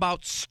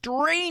about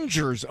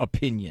strangers'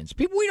 opinions,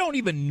 people we don't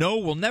even know,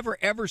 we'll never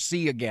ever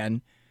see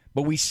again,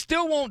 but we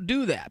still won't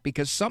do that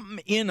because something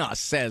in us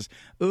says,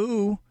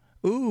 ooh,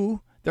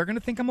 they're going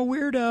to think I'm a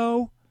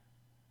weirdo.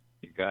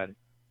 You got it.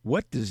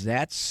 What does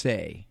that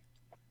say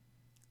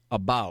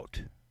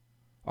about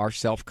our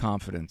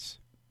self-confidence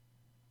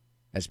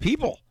as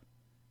people?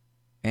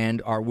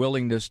 and our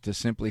willingness to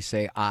simply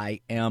say,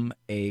 I am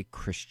a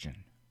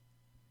Christian.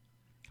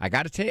 I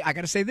got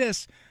to say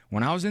this.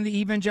 When I was in the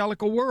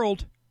evangelical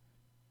world,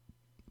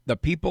 the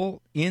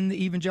people in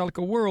the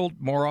evangelical world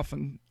more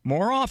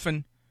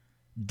often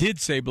did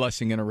say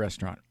blessing in a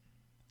restaurant.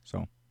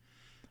 So,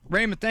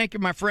 Raymond, thank you,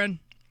 my friend.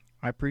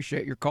 I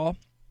appreciate your call.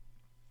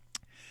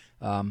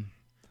 I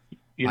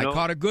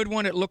caught a good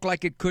one. It looked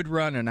like it could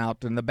run and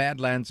out in the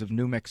Badlands of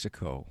New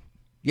Mexico.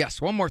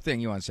 Yes, one more thing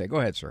you want to say. Go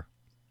ahead, sir.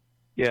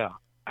 Yeah,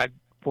 I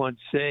want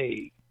to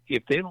say,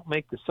 if they don't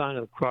make the sign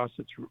of the cross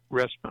at the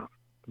restaurant,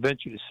 I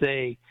venture to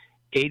say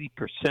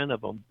 80%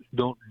 of them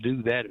don't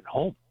do that at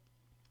home.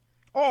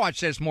 Oh, I'd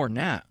say it's more than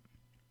that.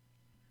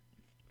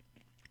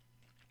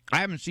 I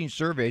haven't seen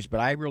surveys, but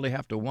I really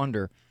have to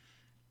wonder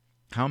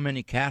how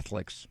many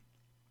Catholics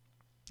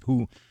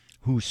who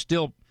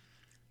still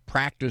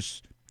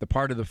practice the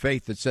part of the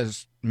faith that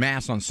says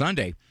Mass on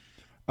Sunday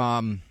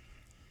also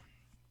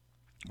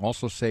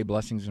say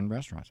blessings in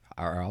restaurants,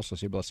 or also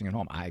say blessing at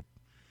home. I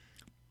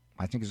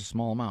think it's a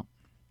small amount.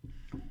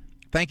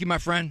 Thank you, my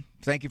friend.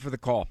 Thank you for the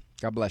call.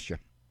 God bless you.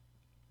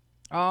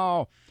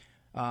 Oh,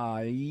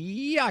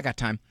 yeah, I got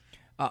time.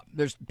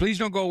 Please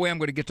don't go away. I'm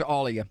going to get to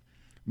all of you.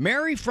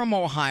 Mary from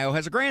Ohio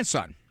has a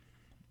grandson.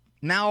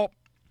 Now,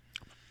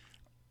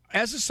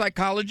 as a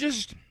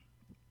psychologist,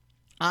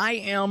 I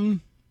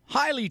am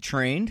highly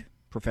trained,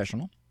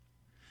 professional,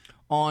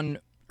 on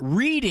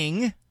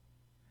reading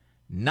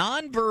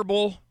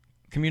nonverbal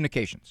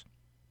communications.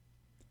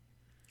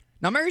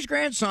 Now, Mary's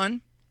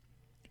grandson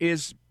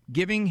is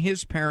giving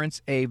his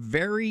parents a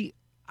very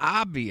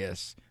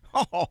obvious,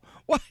 oh,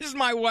 what is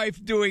my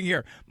wife doing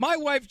here? My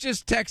wife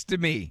just texted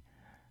me.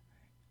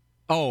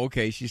 Oh,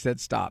 okay, she said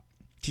stop.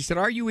 She said,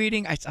 are you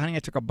eating? Honey, I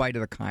took a bite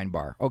of the Kind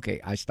bar.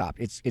 Okay, I stopped.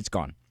 It's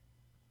gone.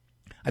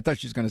 I thought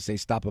she was going to say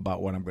stop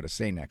about what I'm going to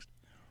say next.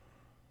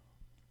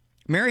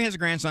 Mary has a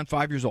grandson,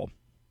 5 years old,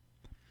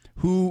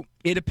 who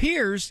it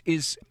appears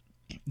is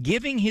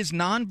giving his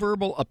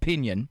nonverbal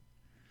opinion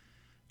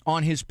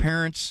on his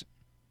parents'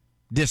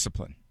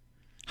 discipline.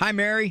 Hi,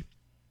 Mary.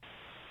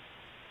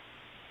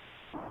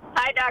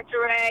 Hi, Dr.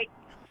 Ray.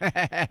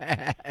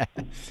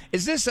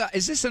 Is this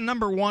a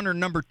number one or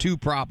number two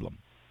problem?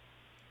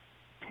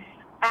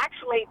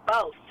 Actually,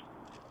 both.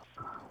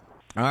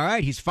 All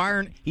right, he's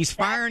firing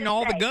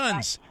all the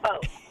guns.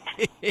 Both.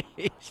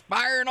 He's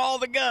firing all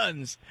the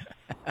guns.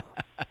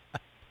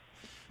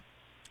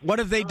 What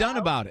have they done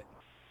about it?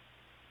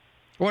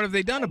 What have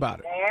they done about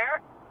it?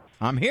 There?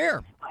 I'm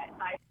here.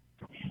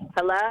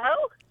 Hello?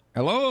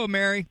 Hello,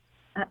 Mary.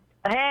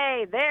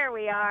 Hey, there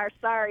we are.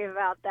 Sorry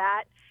about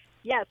that.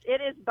 Yes,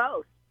 it is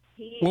both.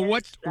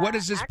 What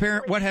is his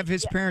parent? What have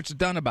his parents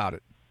done about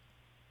it?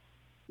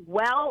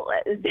 Well,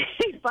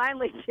 they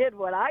finally did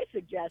what I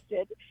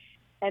suggested,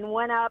 and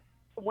went out.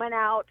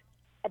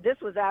 This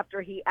was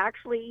after he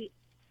actually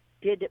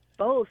did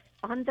both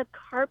on the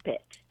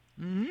carpet.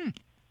 Mm-hmm.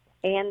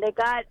 And they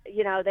got,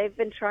 they've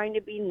been trying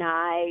to be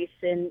nice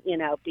and,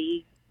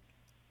 be,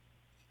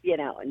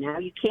 now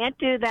you can't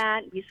do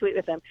that. Be sweet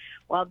with them.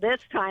 Well, this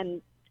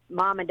time,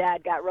 Mom and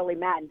Dad got really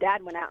mad, and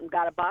Dad went out and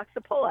got a box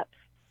of pull-ups.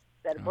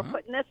 Said, we're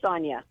putting this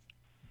on you.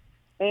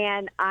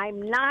 And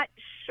I'm not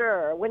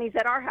sure. When he's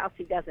at our house,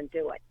 he doesn't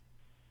do it.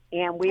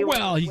 And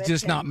he's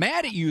just not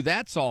mad at you.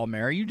 That's all,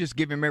 Mary. You just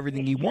give him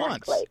everything he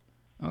wants.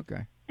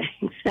 Okay.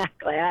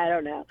 Exactly. I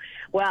don't know.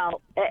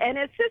 Well, and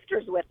his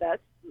sister's with us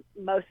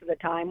most of the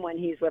time when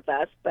he's with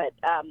us. But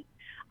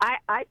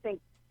I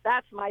think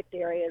that's my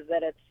theory, is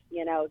that it's,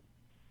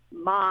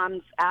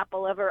 Mom's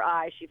apple of her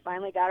eye. She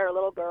finally got her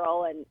little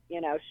girl, and,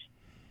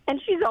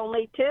 and she's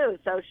only 2,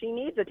 so she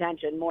needs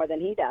attention more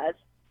than he does.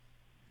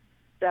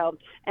 So,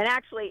 and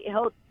actually,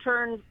 he'll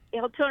turn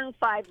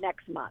 5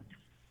 next month.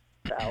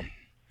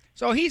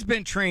 So he's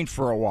been trained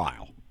for a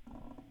while.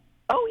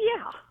 Oh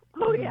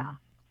yeah.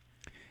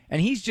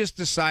 And he's just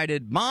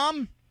decided,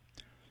 Mom,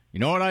 you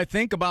know what I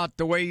think about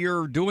the way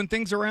you're doing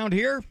things around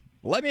here?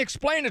 Let me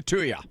explain it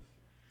to you.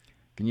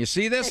 Can you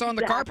see this on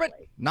the carpet?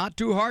 Not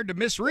too hard to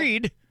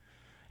misread.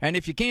 And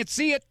if you can't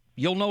see it,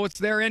 you'll know it's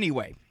there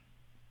anyway.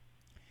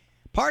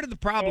 Part of the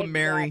problem,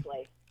 Mary,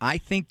 I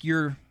think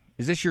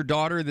is this your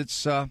daughter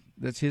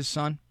that's his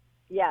son?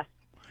 Yes.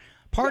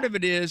 Part of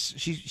it is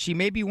she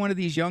may be one of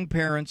these young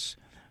parents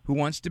who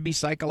wants to be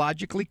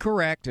psychologically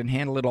correct and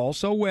handle it all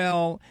so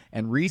well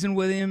and reason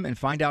with him and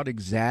find out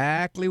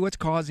exactly what's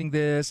causing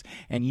this.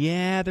 And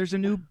yeah, there's a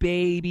new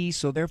baby,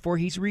 so therefore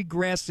he's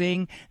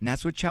regressing. And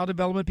that's what child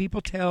development people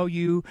tell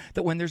you,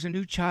 that when there's a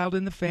new child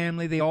in the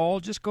family, they all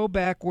just go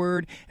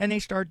backward and they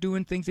start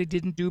doing things they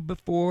didn't do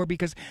before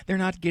because they're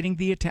not getting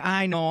the attention.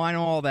 I know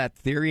all that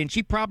theory, and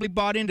she probably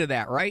bought into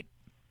that, right?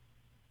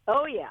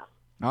 Oh, yeah.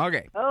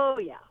 Okay. Oh,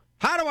 yeah.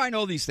 How do I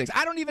know these things?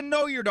 I don't even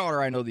know your daughter.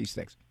 I know these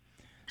things.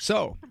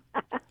 So,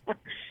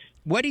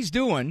 what he's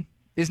doing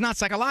is not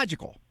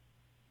psychological.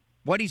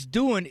 What he's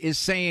doing is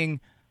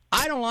saying,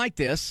 I don't like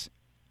this.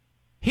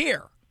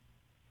 Here.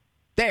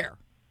 There.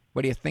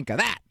 What do you think of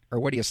that? Or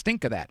what do you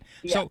stink of that?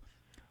 Yeah. So,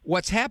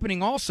 what's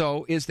happening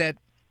also is that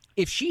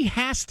if she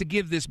has to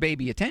give this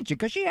baby attention,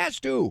 because she has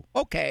to,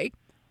 okay,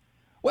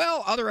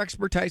 Well, other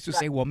expertise would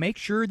say, well, make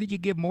sure that you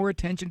give more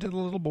attention to the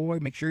little boy.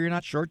 Make sure you're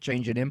not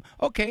shortchanging him.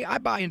 Okay, I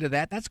buy into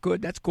that. That's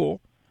good. That's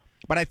cool.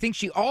 But I think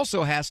she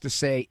also has to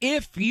say,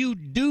 if you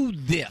do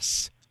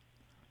this,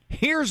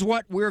 here's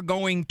what we're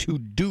going to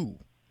do.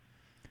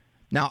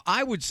 Now,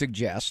 I would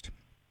suggest,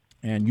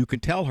 and you can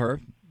tell her,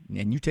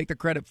 and you take the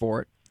credit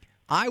for it,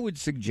 I would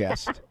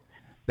suggest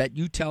that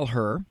you tell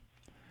her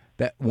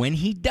that when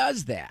he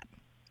does that,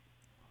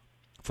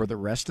 for the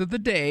rest of the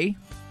day,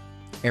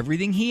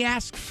 everything he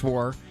asks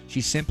for, she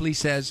simply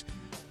says,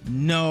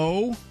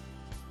 no,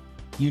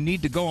 you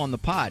need to go on the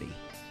potty.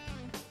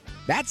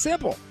 That's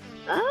simple.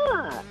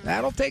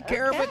 That'll take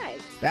care of it.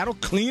 That'll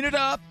clean it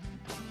up.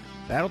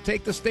 That'll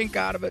take the stink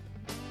out of it.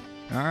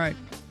 All right.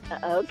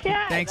 Okay.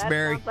 Thanks, that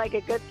Barry. Sounds like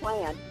a good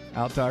plan.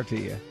 I'll talk to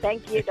you.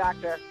 Thank you,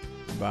 Doctor.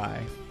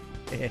 Bye.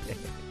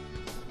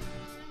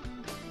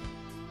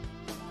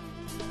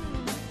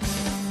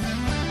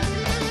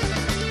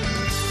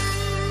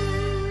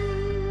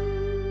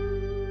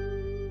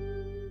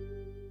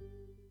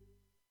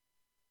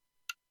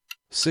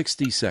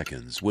 60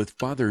 Seconds with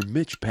Father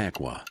Mitch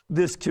Pacwa.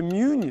 This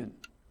communion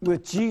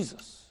with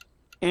Jesus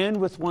and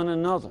with one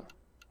another,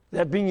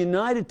 that being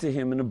united to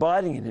Him and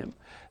abiding in Him,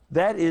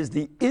 that is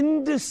the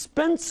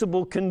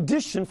indispensable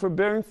condition for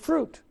bearing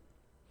fruit.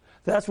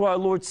 That's why our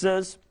Lord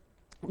says,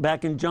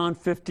 back in John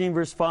 15,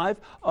 verse 5,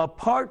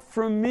 apart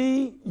from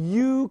me,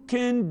 you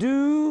can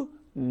do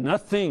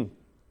nothing.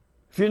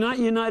 If you're not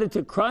united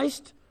to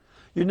Christ,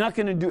 you're not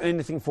going to do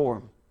anything for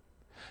Him.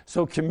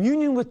 So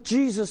communion with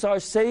Jesus, our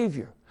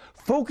Savior,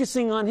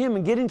 focusing on Him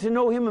and getting to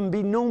know Him and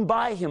be known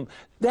by Him,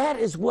 that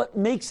is what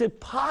makes it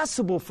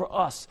possible for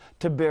us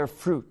to bear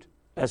fruit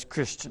as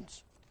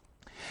Christians.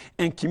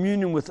 And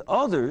communion with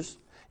others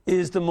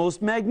is the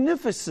most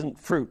magnificent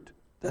fruit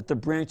that the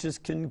branches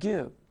can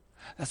give.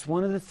 That's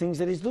one of the things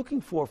that He's looking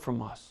for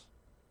from us,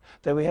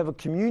 that we have a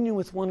communion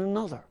with one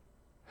another,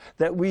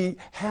 that we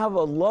have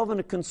a love and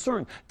a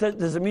concern.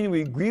 Does it mean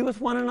we agree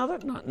with one another?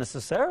 Not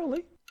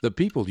necessarily. The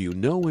people you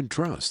know and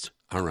trust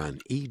are on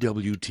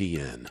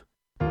EWTN.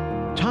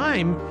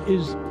 Time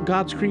is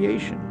God's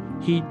creation.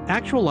 He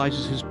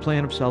actualizes His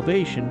plan of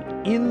salvation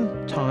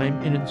in time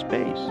and in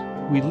space.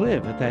 We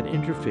live at that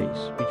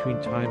interface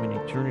between time and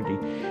eternity,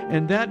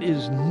 and that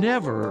is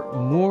never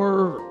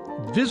more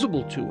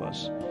visible to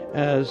us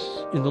as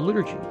in the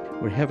liturgy,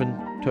 where heaven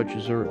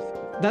touches earth.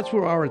 That's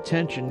where our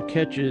attention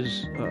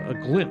catches a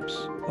glimpse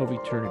of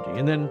eternity.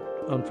 And then,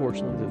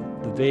 unfortunately,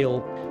 the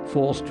veil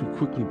falls too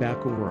quickly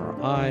back over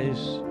our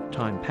eyes.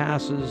 Time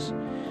passes,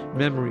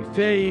 memory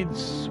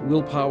fades,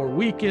 willpower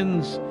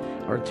weakens,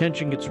 our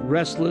attention gets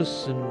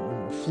restless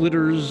and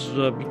flitters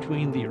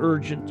between the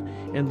urgent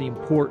and the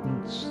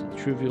important, the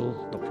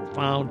trivial, the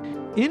profound.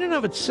 In and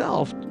of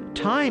itself,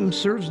 time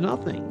serves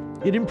nothing.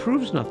 It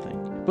improves nothing.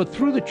 But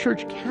through the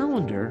church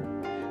calendar,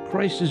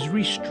 Christ is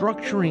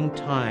restructuring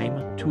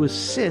time to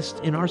assist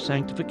in our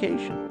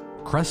sanctification.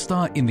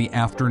 Cresta in the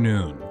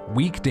afternoon,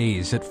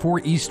 weekdays at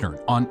 4 Eastern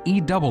on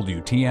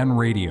EWTN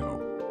Radio.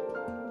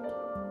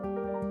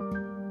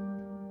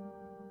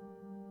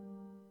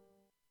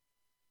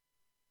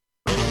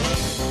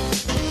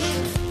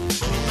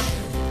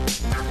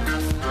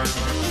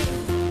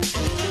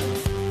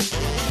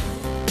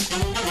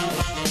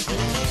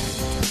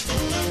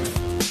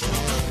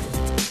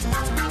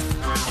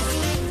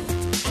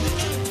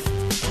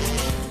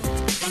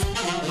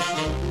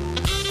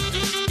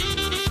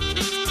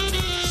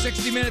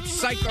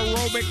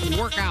 Aerobic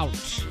workout,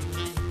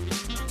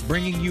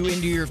 bringing you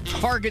into your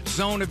target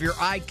zone of your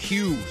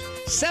IQ.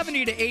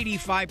 70 to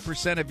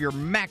 85% of your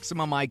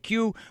maximum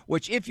IQ,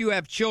 which, if you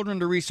have children,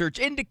 the research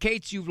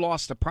indicates you've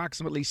lost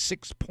approximately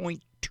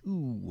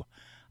 6.2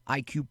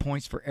 IQ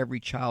points for every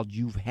child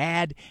you've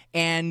had.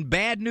 And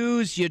bad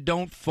news, you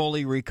don't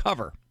fully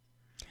recover.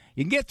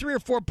 You can get 3 or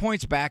 4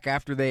 points back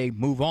after they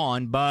move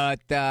on,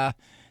 but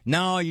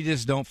no, you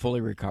just don't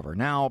fully recover.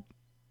 Now,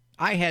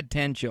 I had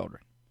 10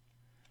 children.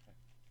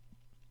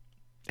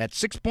 At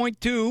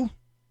 6.2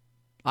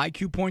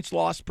 IQ points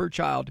lost per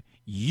child,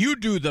 you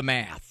do the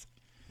math.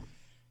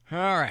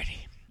 All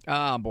righty.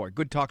 Oh, boy,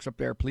 good talks up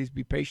there. Please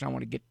be patient. I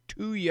want to get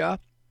to you.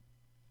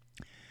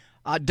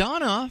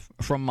 Donna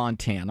from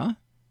Montana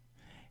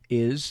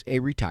is a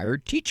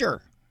retired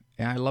teacher.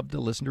 And I love to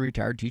listen to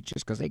retired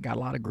teachers because they got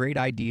a lot of great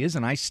ideas,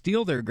 and I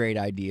steal their great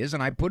ideas,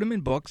 and I put them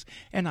in books,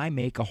 and I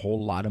make a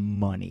whole lot of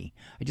money.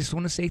 I just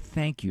want to say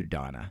thank you,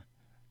 Donna.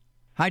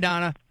 Hi,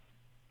 Donna.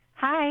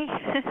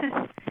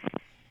 Hi.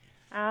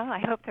 I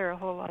hope there are a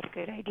whole lot of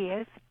good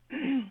ideas.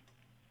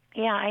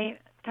 Yeah, I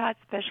taught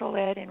special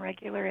ed and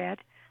regular ed.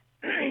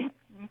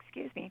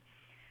 Excuse me.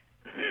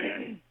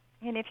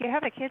 And if you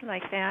have a kid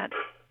like that,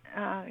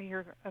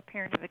 you're a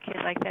parent of a kid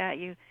like that,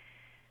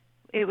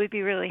 it would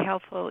be really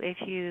helpful if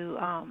you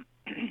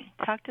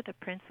talk to the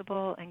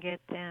principal and get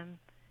them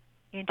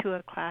into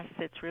a class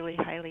that's really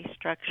highly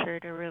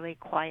structured, a really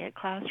quiet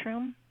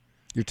classroom.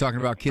 You're talking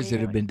about kids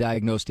that have been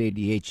diagnosed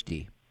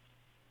ADHD.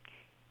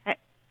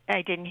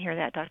 I didn't hear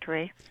that, Dr.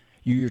 Ray.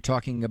 You're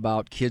talking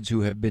about kids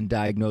who have been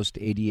diagnosed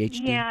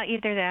ADHD? Yeah,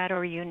 either that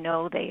or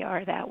they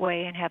are that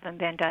way and haven't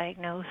been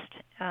diagnosed.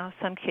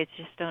 Some kids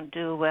just don't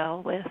do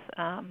well with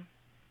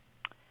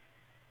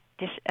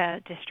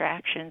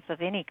distractions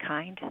of any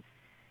kind.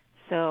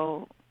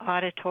 So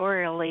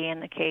auditorially, in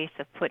the case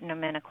of putting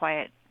them in a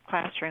quiet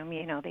classroom,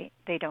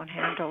 they don't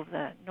handle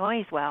the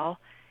noise well.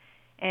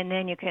 And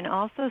then you can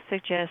also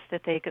suggest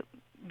that they could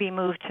be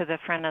moved to the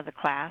front of the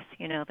class,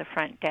 the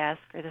front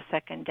desk or the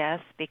second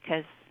desk,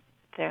 because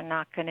they're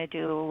not going to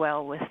do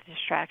well with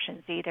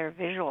distractions, either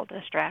visual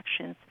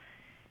distractions.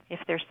 If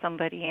there's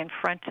somebody in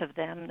front of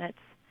them that's,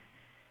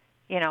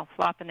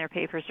 flopping their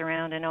papers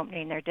around and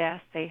opening their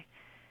desk, they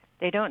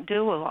don't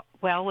do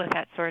well with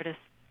that sort of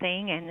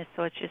thing, and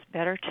so it's just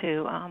better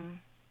to,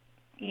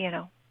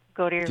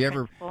 go to your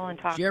principal and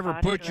talk about it. Do you ever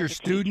put your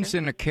students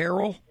in a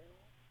carol?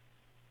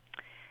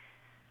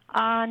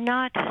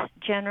 Not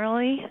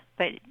generally,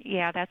 but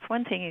yeah, that's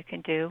one thing you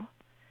can do.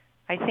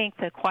 I think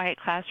the quiet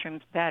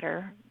classroom's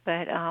better,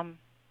 but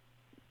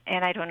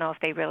and I don't know if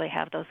they really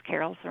have those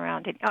carols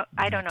around.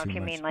 I don't know if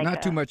you mean like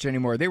not too much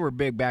anymore. They were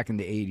big back in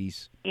the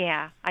 80s.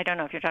 Yeah, I don't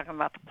know if you're talking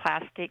about the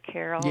plastic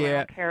carol.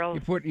 Yeah, or carols.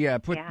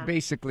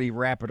 Basically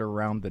wrap it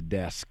around the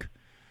desk.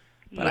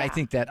 But I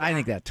think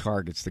that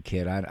targets the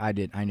kid.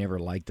 I never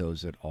liked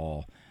those at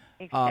all.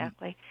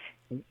 Exactly.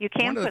 You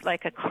can put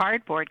like a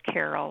cardboard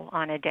carol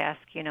on a desk,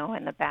 in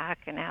the back,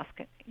 and ask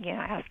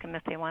them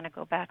if they want to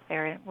go back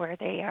there where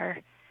they are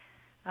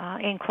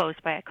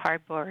enclosed by a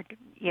cardboard,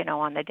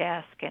 on the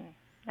desk, and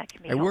that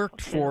can be. I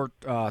worked for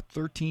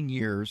 13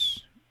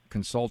 years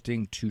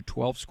consulting to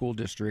 12 school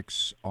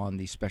districts on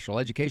the special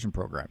education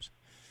programs.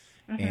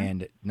 Mm-hmm.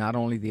 And not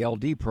only the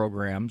LD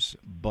programs,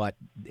 but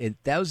in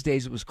those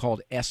days it was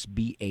called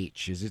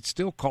SBH. Is it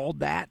still called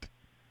that?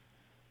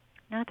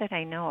 Not that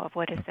I know of.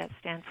 What does that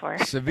stand for?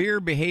 Severe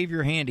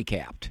Behavior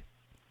Handicapped.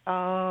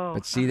 Oh.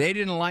 But see, they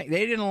didn't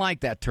like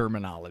that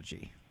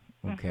terminology.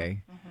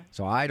 Okay,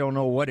 so I don't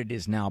know what it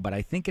is now, but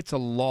I think it's a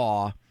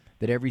law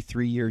that every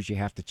 3 years you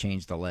have to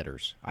change the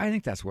letters. I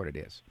think that's what it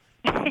is.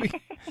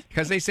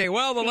 Because they say,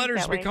 well, the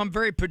letters become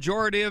very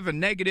pejorative and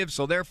negative,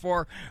 so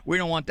therefore we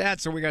don't want that,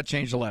 so we got to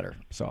change the letter.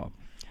 So.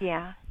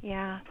 Yeah,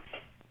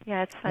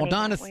 it's funny. Well,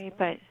 Donna, that way,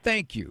 but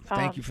thank you.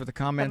 Thank you for the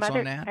comments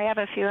on that. I have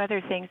a few other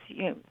things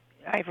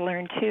I've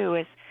learned, too,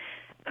 is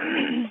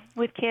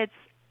with kids,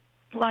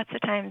 lots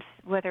of times,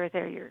 whether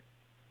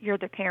you're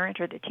the parent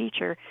or the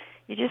teacher,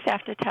 you just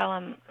have to tell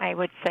them, I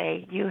would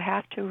say, you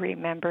have to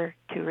remember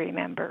to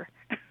remember.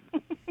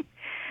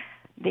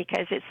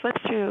 Because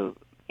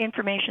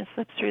information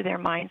slips through their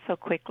mind so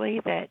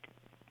quickly that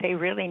they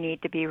really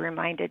need to be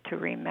reminded to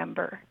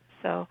remember.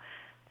 So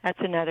that's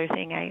another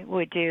thing I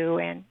would do.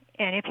 And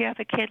if you have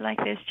a kid like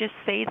this, just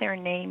say their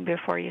name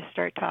before you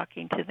start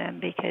talking to them,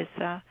 because,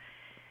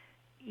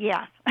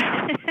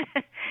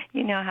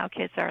 you know how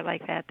kids are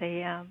like that.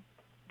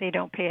 They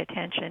don't pay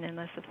attention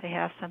unless if they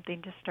have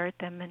something to start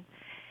them. And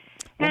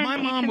my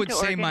mom would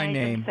say my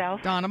name.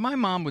 Donna, my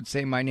mom would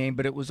say my name,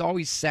 but it was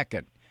always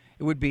second.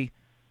 It would be,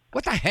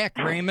 what the heck,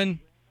 Raymond?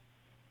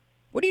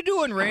 What are you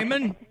doing,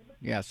 Raymond?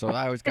 Yeah, so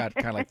I always got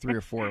kind of like three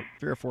or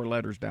four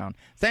letters down.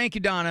 Thank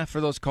you, Donna,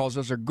 for those calls.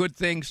 Those are good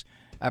things.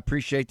 I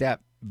appreciate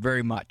that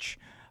very much.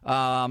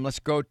 Let's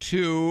go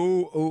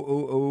to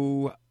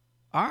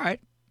all right.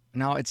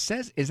 Now it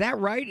says, is that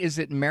right? Is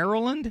it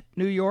Maryland,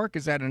 New York?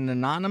 Is that an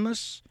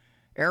anonymous?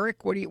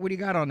 Eric, what do you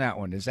got on that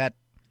one? Is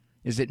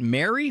it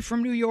Mary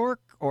from New York?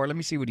 Or let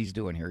me see what he's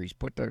doing here. He's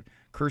put the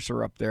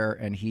cursor up there,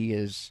 and he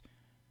is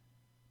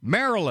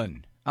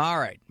Maryland. All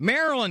right.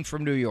 Maryland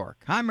from New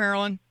York. Hi,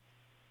 Maryland.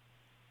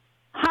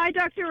 Hi,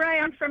 Dr. Ray.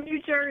 I'm from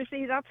New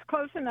Jersey. That's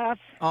close enough.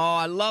 Oh,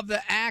 I love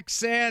the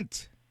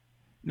accent.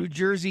 New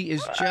Jersey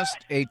is just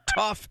a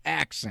tough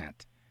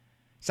accent.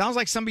 Sounds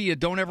like somebody you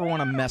don't ever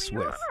want to mess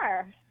with.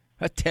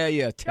 I tell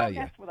you. Don't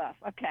mess with us.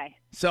 Okay.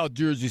 South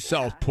Jersey,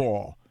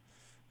 Southpaw.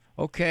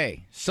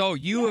 Okay. So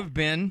you have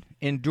been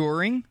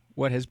enduring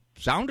what has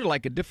sounded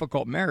like a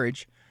difficult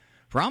marriage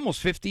for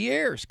almost 50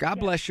 years. God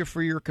bless you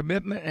for your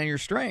commitment and your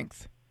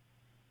strength.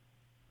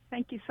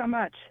 Thank you so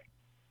much.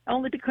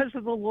 Only because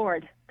of the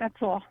Lord. That's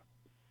all.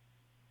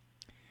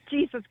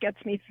 Jesus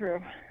gets me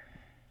through.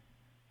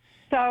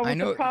 So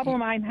the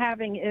problem I'm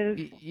having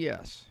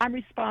is I'm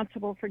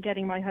responsible for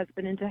getting my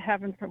husband into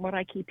heaven from what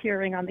I keep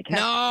hearing on the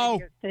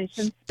Catholic radio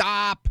station.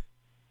 Stop.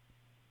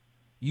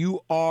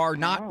 You are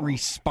not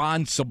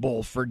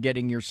responsible for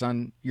getting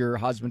your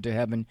husband to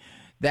heaven.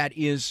 That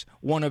is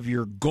one of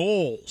your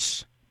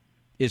goals,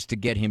 is to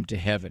get him to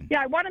heaven.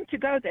 Yeah, I want him to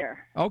go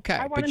there.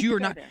 Okay, but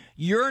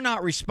you're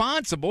not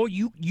responsible.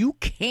 You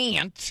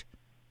can't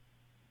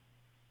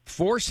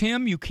force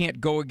him. You can't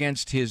go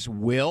against his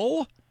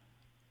will.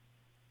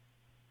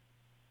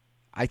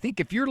 I think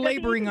if you're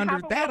laboring under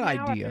that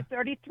idea. After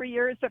 33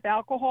 years of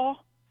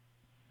alcohol,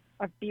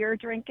 of beer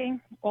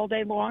drinking all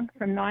day long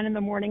from 9 in the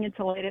morning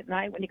until 8 at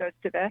night when he goes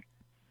to bed.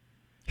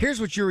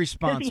 Here's what you're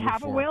responsible for. Does he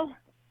have a will?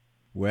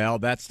 Well,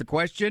 that's the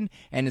question,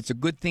 and it's a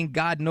good thing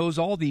God knows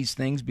all these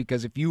things,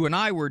 because if you and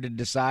I were to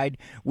decide,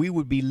 we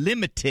would be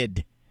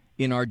limited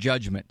in our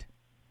judgment.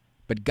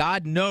 But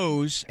God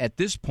knows at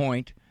this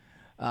point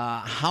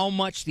how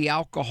much the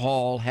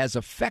alcohol has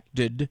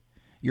affected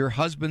your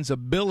husband's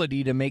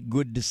ability to make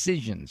good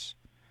decisions.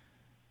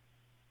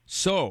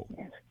 So,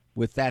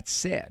 with that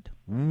said,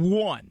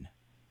 1,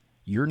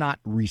 you're not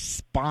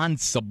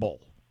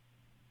responsible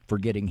for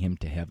getting him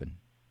to heaven.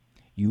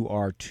 You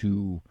are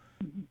to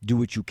do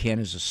what you can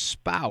as a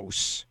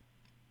spouse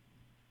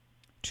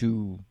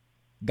to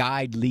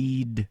guide,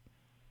 lead,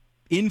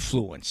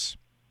 influence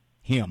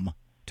him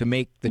to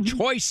make the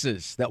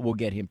choices that will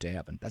get him to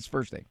heaven. That's the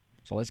first thing.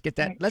 So let's get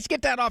that. Right. Let's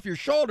get that off your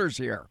shoulders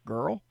here,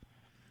 girl.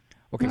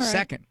 Okay.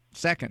 Right.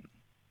 Second.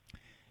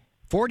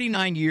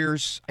 49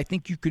 years. I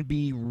think you can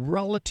be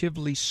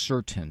relatively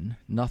certain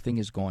nothing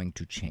is going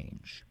to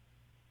change.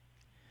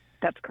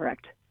 That's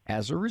correct.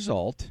 As a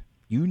result,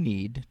 you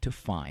need to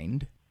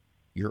find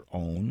your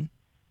own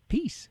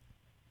peace.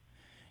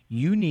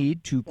 You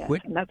need to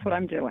quit. And that's what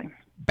I'm doing.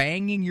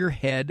 Banging your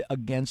head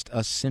against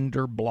a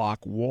cinder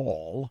block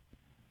wall,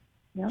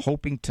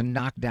 hoping to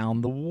knock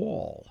down the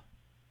wall.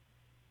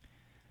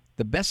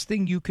 The best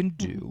thing you can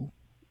do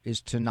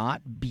is to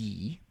not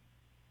be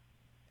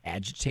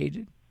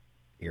agitated,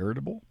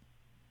 irritable,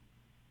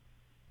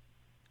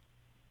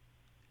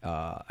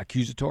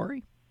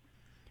 accusatory,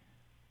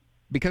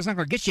 because it's not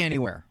going to get you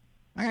anywhere.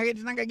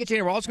 It's not going to get you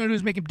anywhere. All it's going to do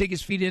is make him dig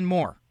his feet in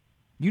more.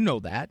 You know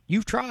that.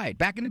 You've tried.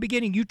 Back in the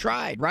beginning, you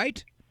tried,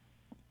 right?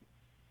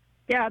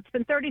 Yeah, it's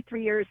been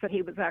 33 years that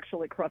he was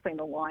actually crossing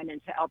the line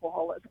into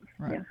alcoholism.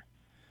 Right. Yeah.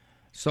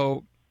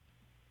 So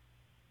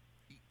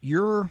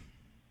your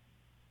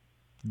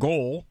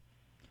goal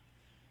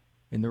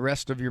in the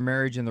rest of your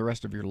marriage and the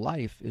rest of your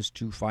life is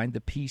to find the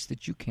peace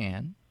that you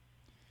can.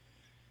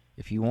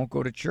 If he won't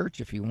go to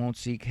church, if he won't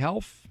seek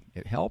help,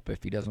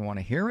 if he doesn't want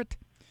to hear it,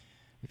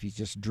 if he's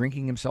just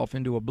drinking himself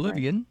into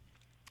oblivion,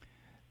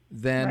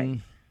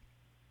 then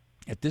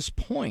at this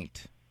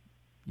point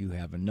you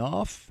have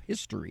enough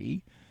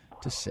history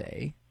to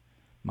say,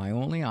 my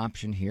only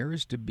option here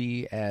is to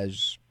be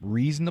as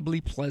reasonably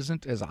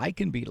pleasant as I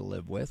can be to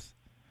live with,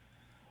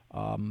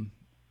 and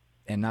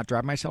not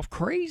drive myself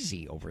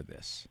crazy over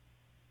this.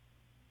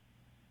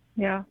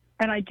 Yeah,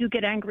 and I do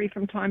get angry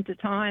from time to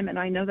time, and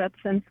I know that's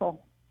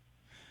sinful.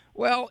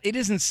 Well, it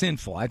isn't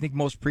sinful. I think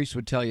most priests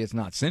would tell you it's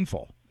not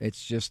sinful.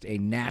 It's just a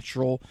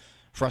natural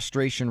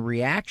frustration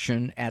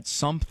reaction at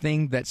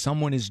something that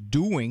someone is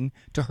doing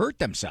to hurt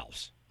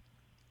themselves.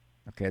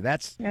 Okay,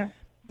 that's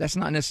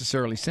not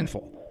necessarily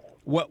sinful.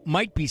 What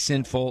might be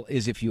sinful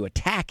is if you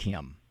attack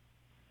him.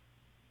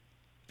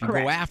 If you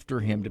go after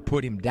him to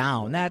put him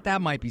down,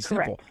 that might be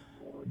sinful.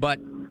 But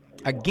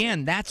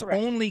again, that's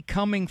only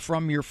coming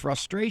from your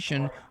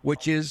frustration,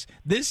 which is,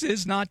 this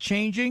is not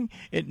changing.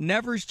 It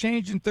never has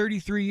changed in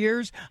 33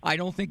 years. I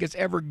don't think it's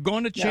ever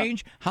going to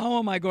change. How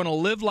am I going to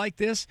live like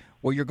this?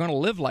 Well, you're going to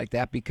live like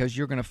that because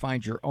you're going to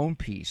find your own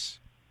peace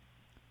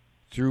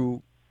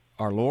through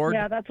our Lord.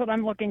 Yeah, that's what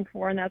I'm looking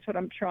for, and that's what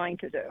I'm trying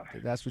to do.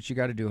 That's what you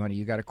got to do, honey.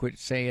 You got to quit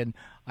saying,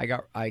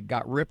 I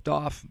got ripped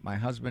off. My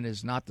husband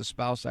is not the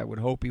spouse I would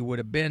hope he would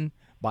have been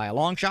by a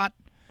long shot.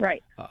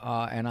 Right.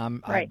 And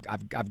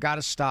I've got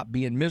to stop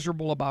being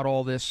miserable about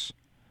all this.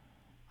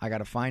 I got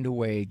to find a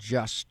way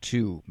just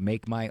to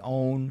make my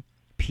own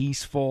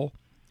peaceful,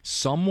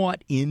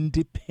 somewhat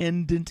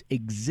independent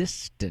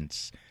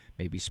existence.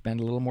 Maybe spend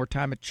a little more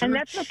time at church. And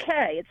that's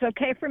okay. It's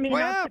okay for me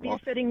not to be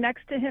sitting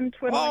next to him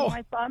twiddling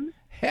my thumbs.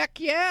 Heck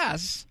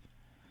yes.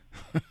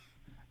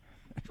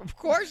 Of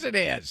course it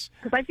is.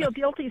 Because I feel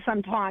guilty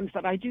sometimes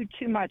that I do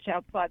too much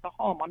outside the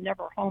home. I'm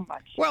never home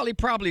much. Well, he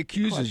probably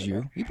accuses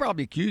you.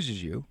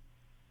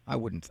 I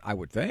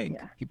would think.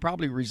 Yeah. He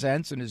probably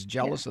resents and is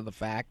jealous of the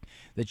fact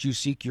that you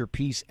seek your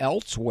peace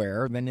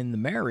elsewhere than in the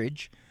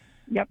marriage.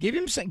 Yep. Give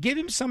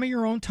him some of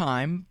your own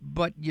time,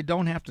 but you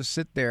don't have to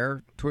sit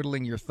there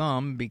twiddling your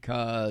thumb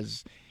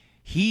because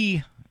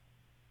he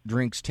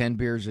drinks 10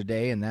 beers a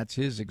day and that's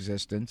his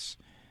existence,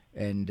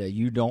 and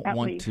you don't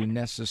want to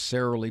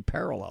necessarily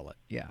parallel it.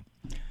 Yeah.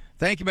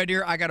 Thank you, my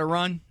dear. I got to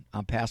run.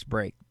 I'm past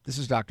break. This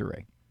is Dr.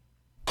 Ray.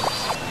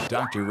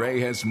 Dr.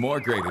 Ray has more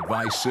great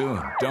advice soon.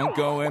 Don't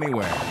go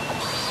anywhere.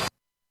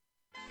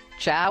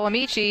 Ciao,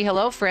 amici.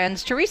 Hello,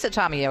 friends. Teresa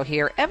Tomeo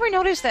here. Ever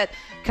notice that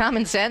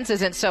common sense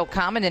isn't so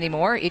common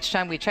anymore? Each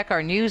time we check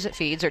our news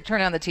feeds or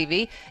turn on the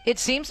TV, it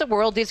seems the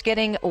world is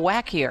getting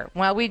wackier.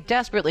 Well, we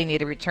desperately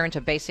need a return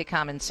to basic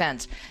common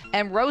sense.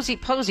 And Rosie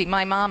Posey,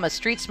 my mom, a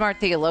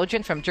street-smart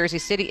theologian from Jersey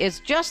City, is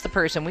just the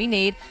person we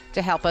need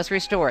to help us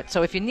restore it.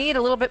 So if you need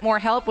a little bit more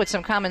help with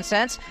some common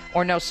sense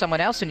or know someone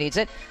else who needs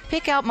it,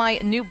 pick out my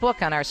new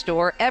book on our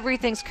store,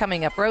 Everything's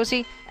Coming Up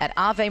Rosie, at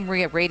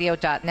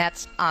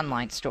AveMariaRadio.net's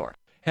online store.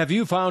 Have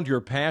you found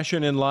your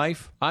passion in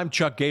life? I'm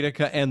Chuck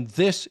Gatica, and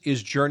this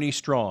is Journey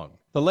Strong.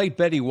 The late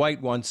Betty White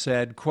once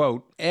said,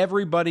 quote,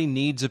 "Everybody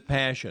needs a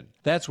passion.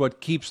 That's what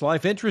keeps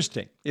life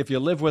interesting. If you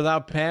live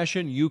without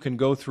passion, you can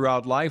go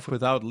throughout life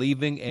without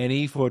leaving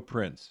any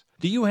footprints."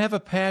 Do you have a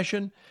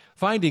passion?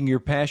 Finding your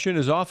passion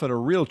is often a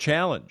real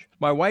challenge.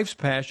 My wife's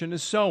passion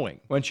is sewing.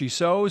 When she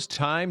sews,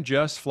 time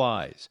just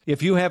flies.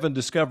 If you haven't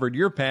discovered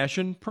your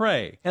passion,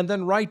 pray, and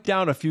then write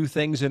down a few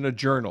things in a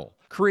journal.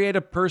 Create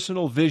a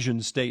personal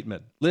vision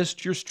statement.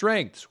 List your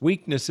strengths,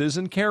 weaknesses,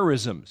 and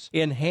charisms.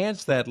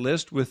 Enhance that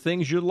list with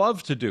things you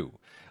love to do.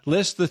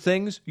 List the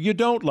things you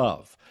don't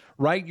love.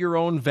 Write your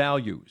own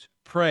values.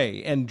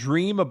 Pray and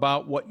dream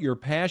about what your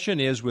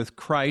passion is with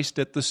Christ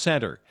at the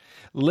center.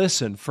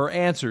 Listen for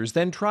answers,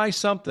 then try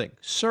something.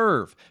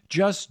 Serve.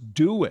 Just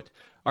do it.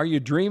 Are you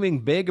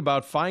dreaming big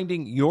about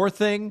finding your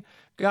thing?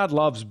 God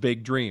loves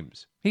big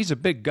dreams. He's a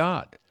big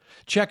God.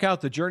 Check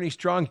out the Journey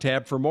Strong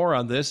tab for more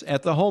on this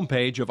at the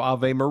homepage of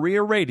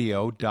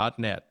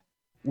AveMariaRadio.net.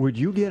 Would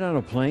you get on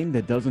a plane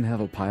that doesn't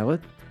have a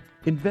pilot?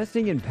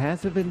 Investing in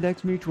passive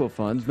index mutual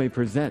funds may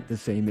present the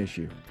same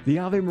issue. The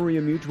Ave Maria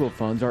mutual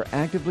funds are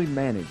actively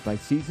managed by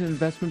seasoned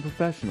investment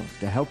professionals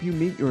to help you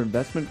meet your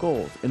investment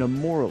goals in a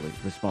morally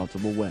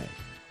responsible way.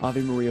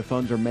 Ave Maria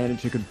funds are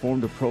managed to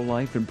conform to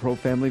pro-life and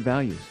pro-family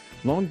values.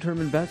 Long-term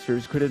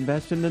investors could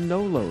invest in the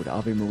no-load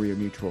Ave Maria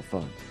mutual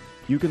funds.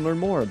 You can learn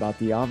more about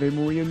the Ave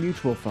Maria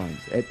mutual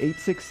funds at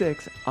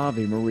 866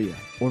 Ave Maria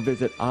or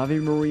visit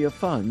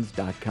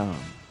AveMariaFunds.com.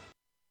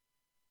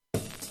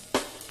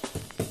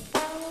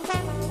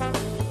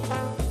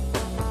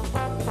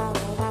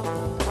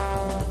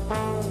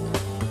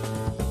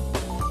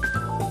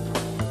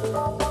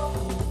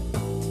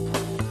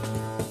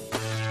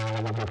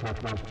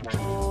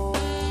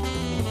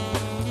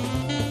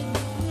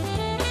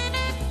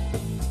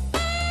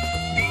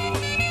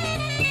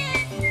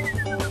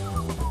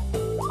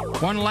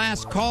 One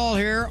last call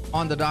here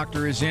on The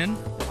Doctor Is In.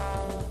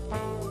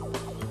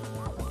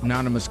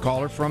 Anonymous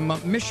caller from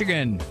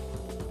Michigan.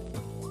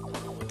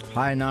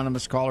 Hi,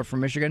 anonymous caller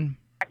from Michigan.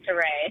 Dr.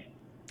 Ray.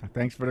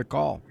 Thanks for the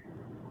call.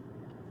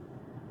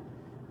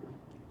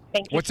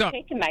 Thank you What's for up?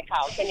 taking my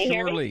call. Can you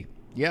hear me? Surely.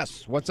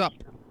 Yes. What's up?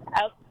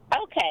 Oh,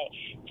 okay.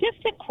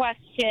 Just a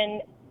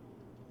question.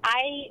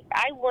 I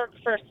work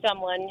for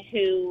someone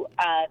who,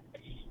 a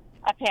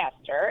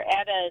pastor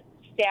at a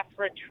staff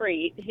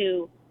retreat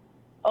who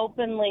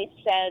openly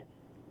said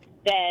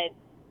that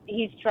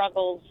he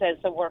struggles as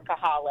a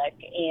workaholic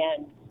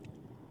and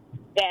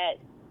that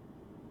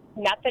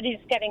not that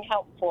he's getting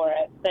help for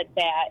it, but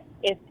that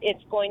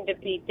it's going to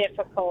be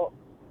difficult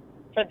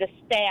for the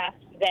staff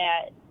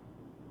that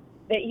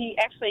he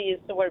actually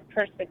used the word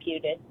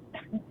persecuted.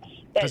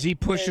 Because he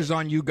pushes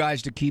on you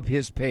guys to keep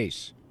his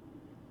pace.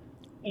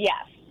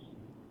 Yes.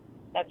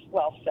 That's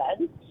well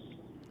said.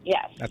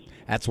 Yes.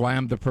 That's why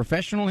I'm the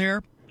professional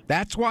here.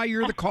 That's why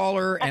you're the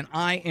caller and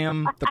I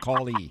am the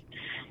callee.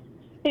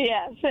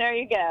 Yes, there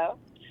you go.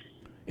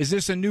 Is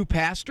this a new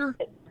pastor?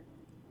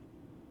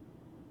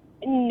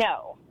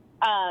 No.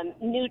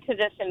 New to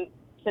this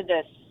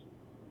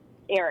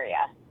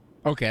area.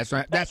 Okay, that's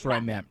right. That's what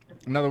I meant.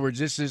 In other words,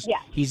 this is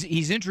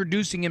he's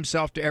introducing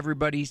himself to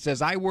everybody. He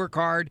says, "I work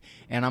hard,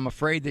 and I'm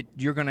afraid that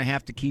you're going to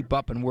have to keep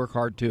up and work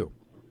hard too."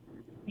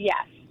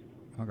 Yes.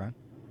 Okay.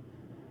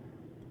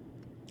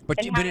 But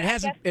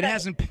it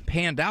hasn't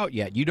panned out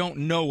yet. You don't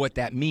know what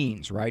that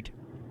means, right?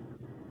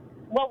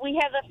 Well, we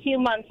have a few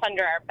months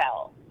under our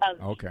belt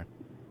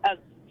of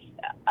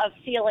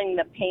feeling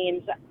the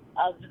pains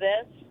of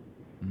this.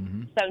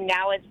 Mm-hmm. So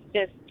now it's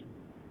just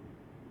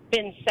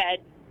been said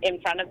in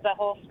front of the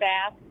whole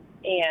staff,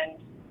 and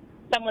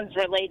someone's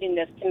relating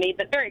this to me,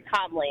 but very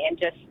calmly and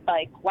just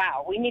like,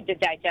 wow, we need to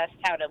digest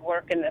how to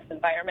work in this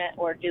environment,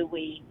 or do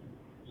we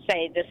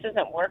say this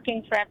isn't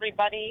working for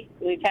everybody?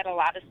 We've had a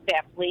lot of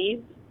staff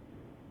leave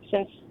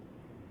since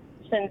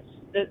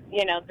this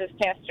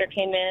pastor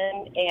came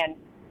in, and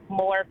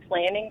more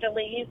planning to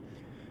leave.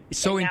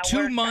 So in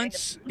 2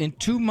 months,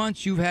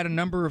 you've had a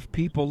number of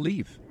people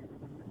leave.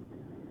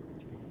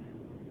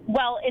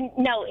 Well, in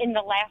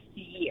the last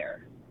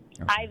year.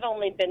 Okay. I've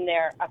only been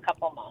there a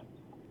couple months.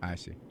 I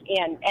see.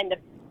 And the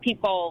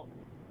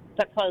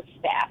close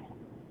staff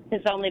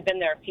has only been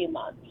there a few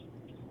months.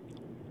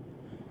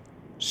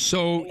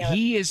 So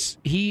he is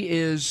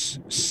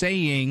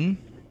saying,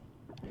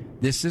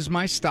 this is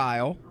my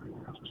style.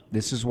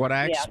 This is what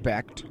I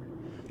expect.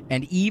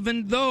 And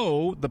even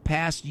though the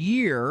past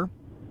year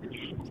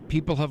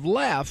people have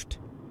left,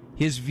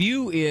 his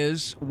view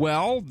is,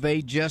 well,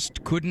 they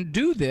just couldn't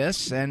do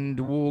this, and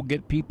we'll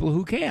get people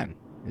who can.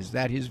 Is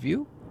that his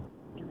view?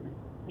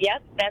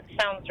 Yep, that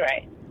sounds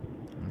right.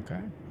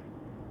 Okay.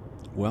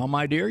 Well,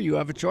 my dear, you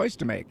have a choice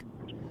to make.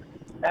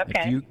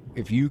 Okay.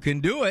 If you can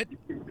do it,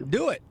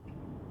 do it.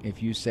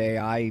 If you say,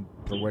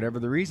 for whatever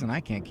the reason, I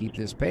can't keep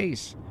this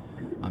pace,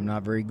 I'm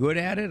not very good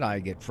at it, I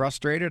get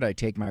frustrated, I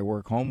take my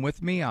work home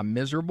with me, I'm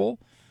miserable,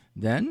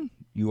 then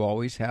you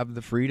always have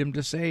the freedom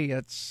to say,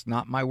 it's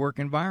not my work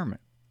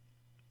environment.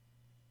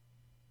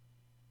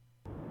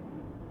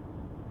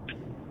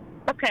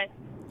 Okay.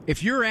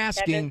 If you're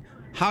asking,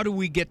 how do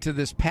we get to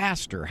this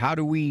pastor? How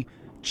do we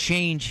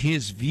change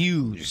his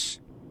views?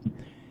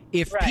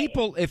 If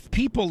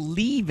people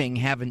leaving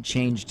haven't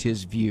changed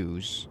his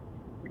views,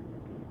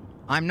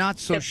 I'm not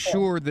so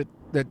sure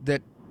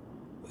that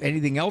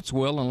anything else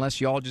will,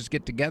 unless you all just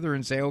get together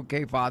and say,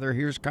 okay, Father,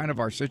 here's kind of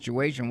our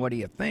situation. What do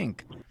you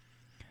think?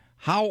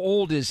 How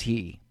old is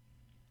he?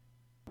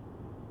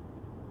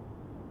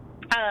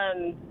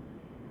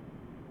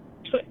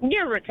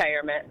 near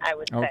retirement, I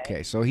would say.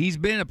 Okay, so he's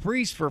been a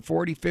priest for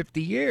 40,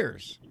 50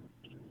 years.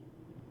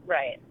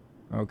 Right.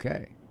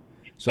 Okay.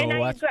 So and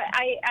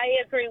I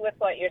agree with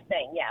what you're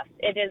saying. Yes,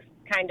 it is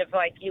kind of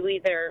like you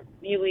either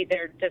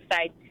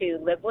decide to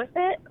live with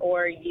it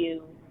or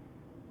you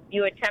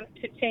attempt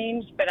to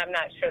change, but I'm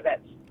not sure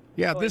that's.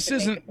 Yeah, this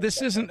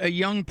isn't a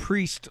young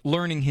priest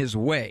learning his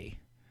way.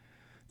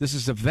 This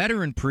is a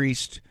veteran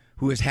priest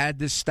who has had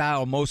this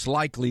style most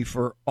likely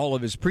for all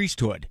of his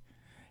priesthood.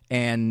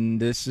 And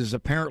this is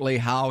apparently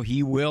how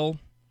he will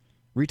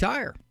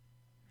retire.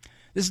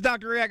 This is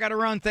Dr. Ray. I got to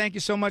run. Thank you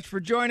so much for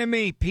joining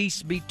me.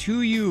 Peace be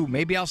to you.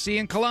 Maybe I'll see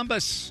you in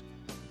Columbus.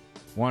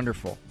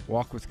 Wonderful.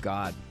 Walk with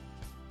God.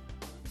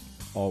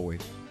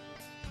 Always.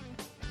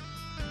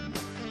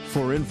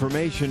 For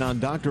information on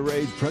Dr.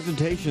 Ray's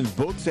presentations,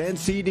 books, and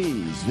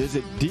CDs,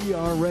 visit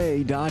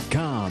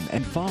drray.com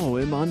and follow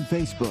him on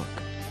Facebook.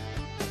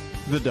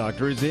 The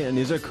Doctor is In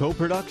is a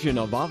co-production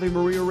of Ave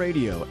Maria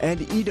Radio and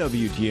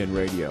EWTN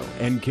Radio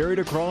and carried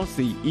across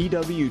the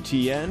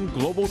EWTN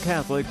Global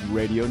Catholic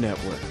Radio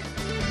Network.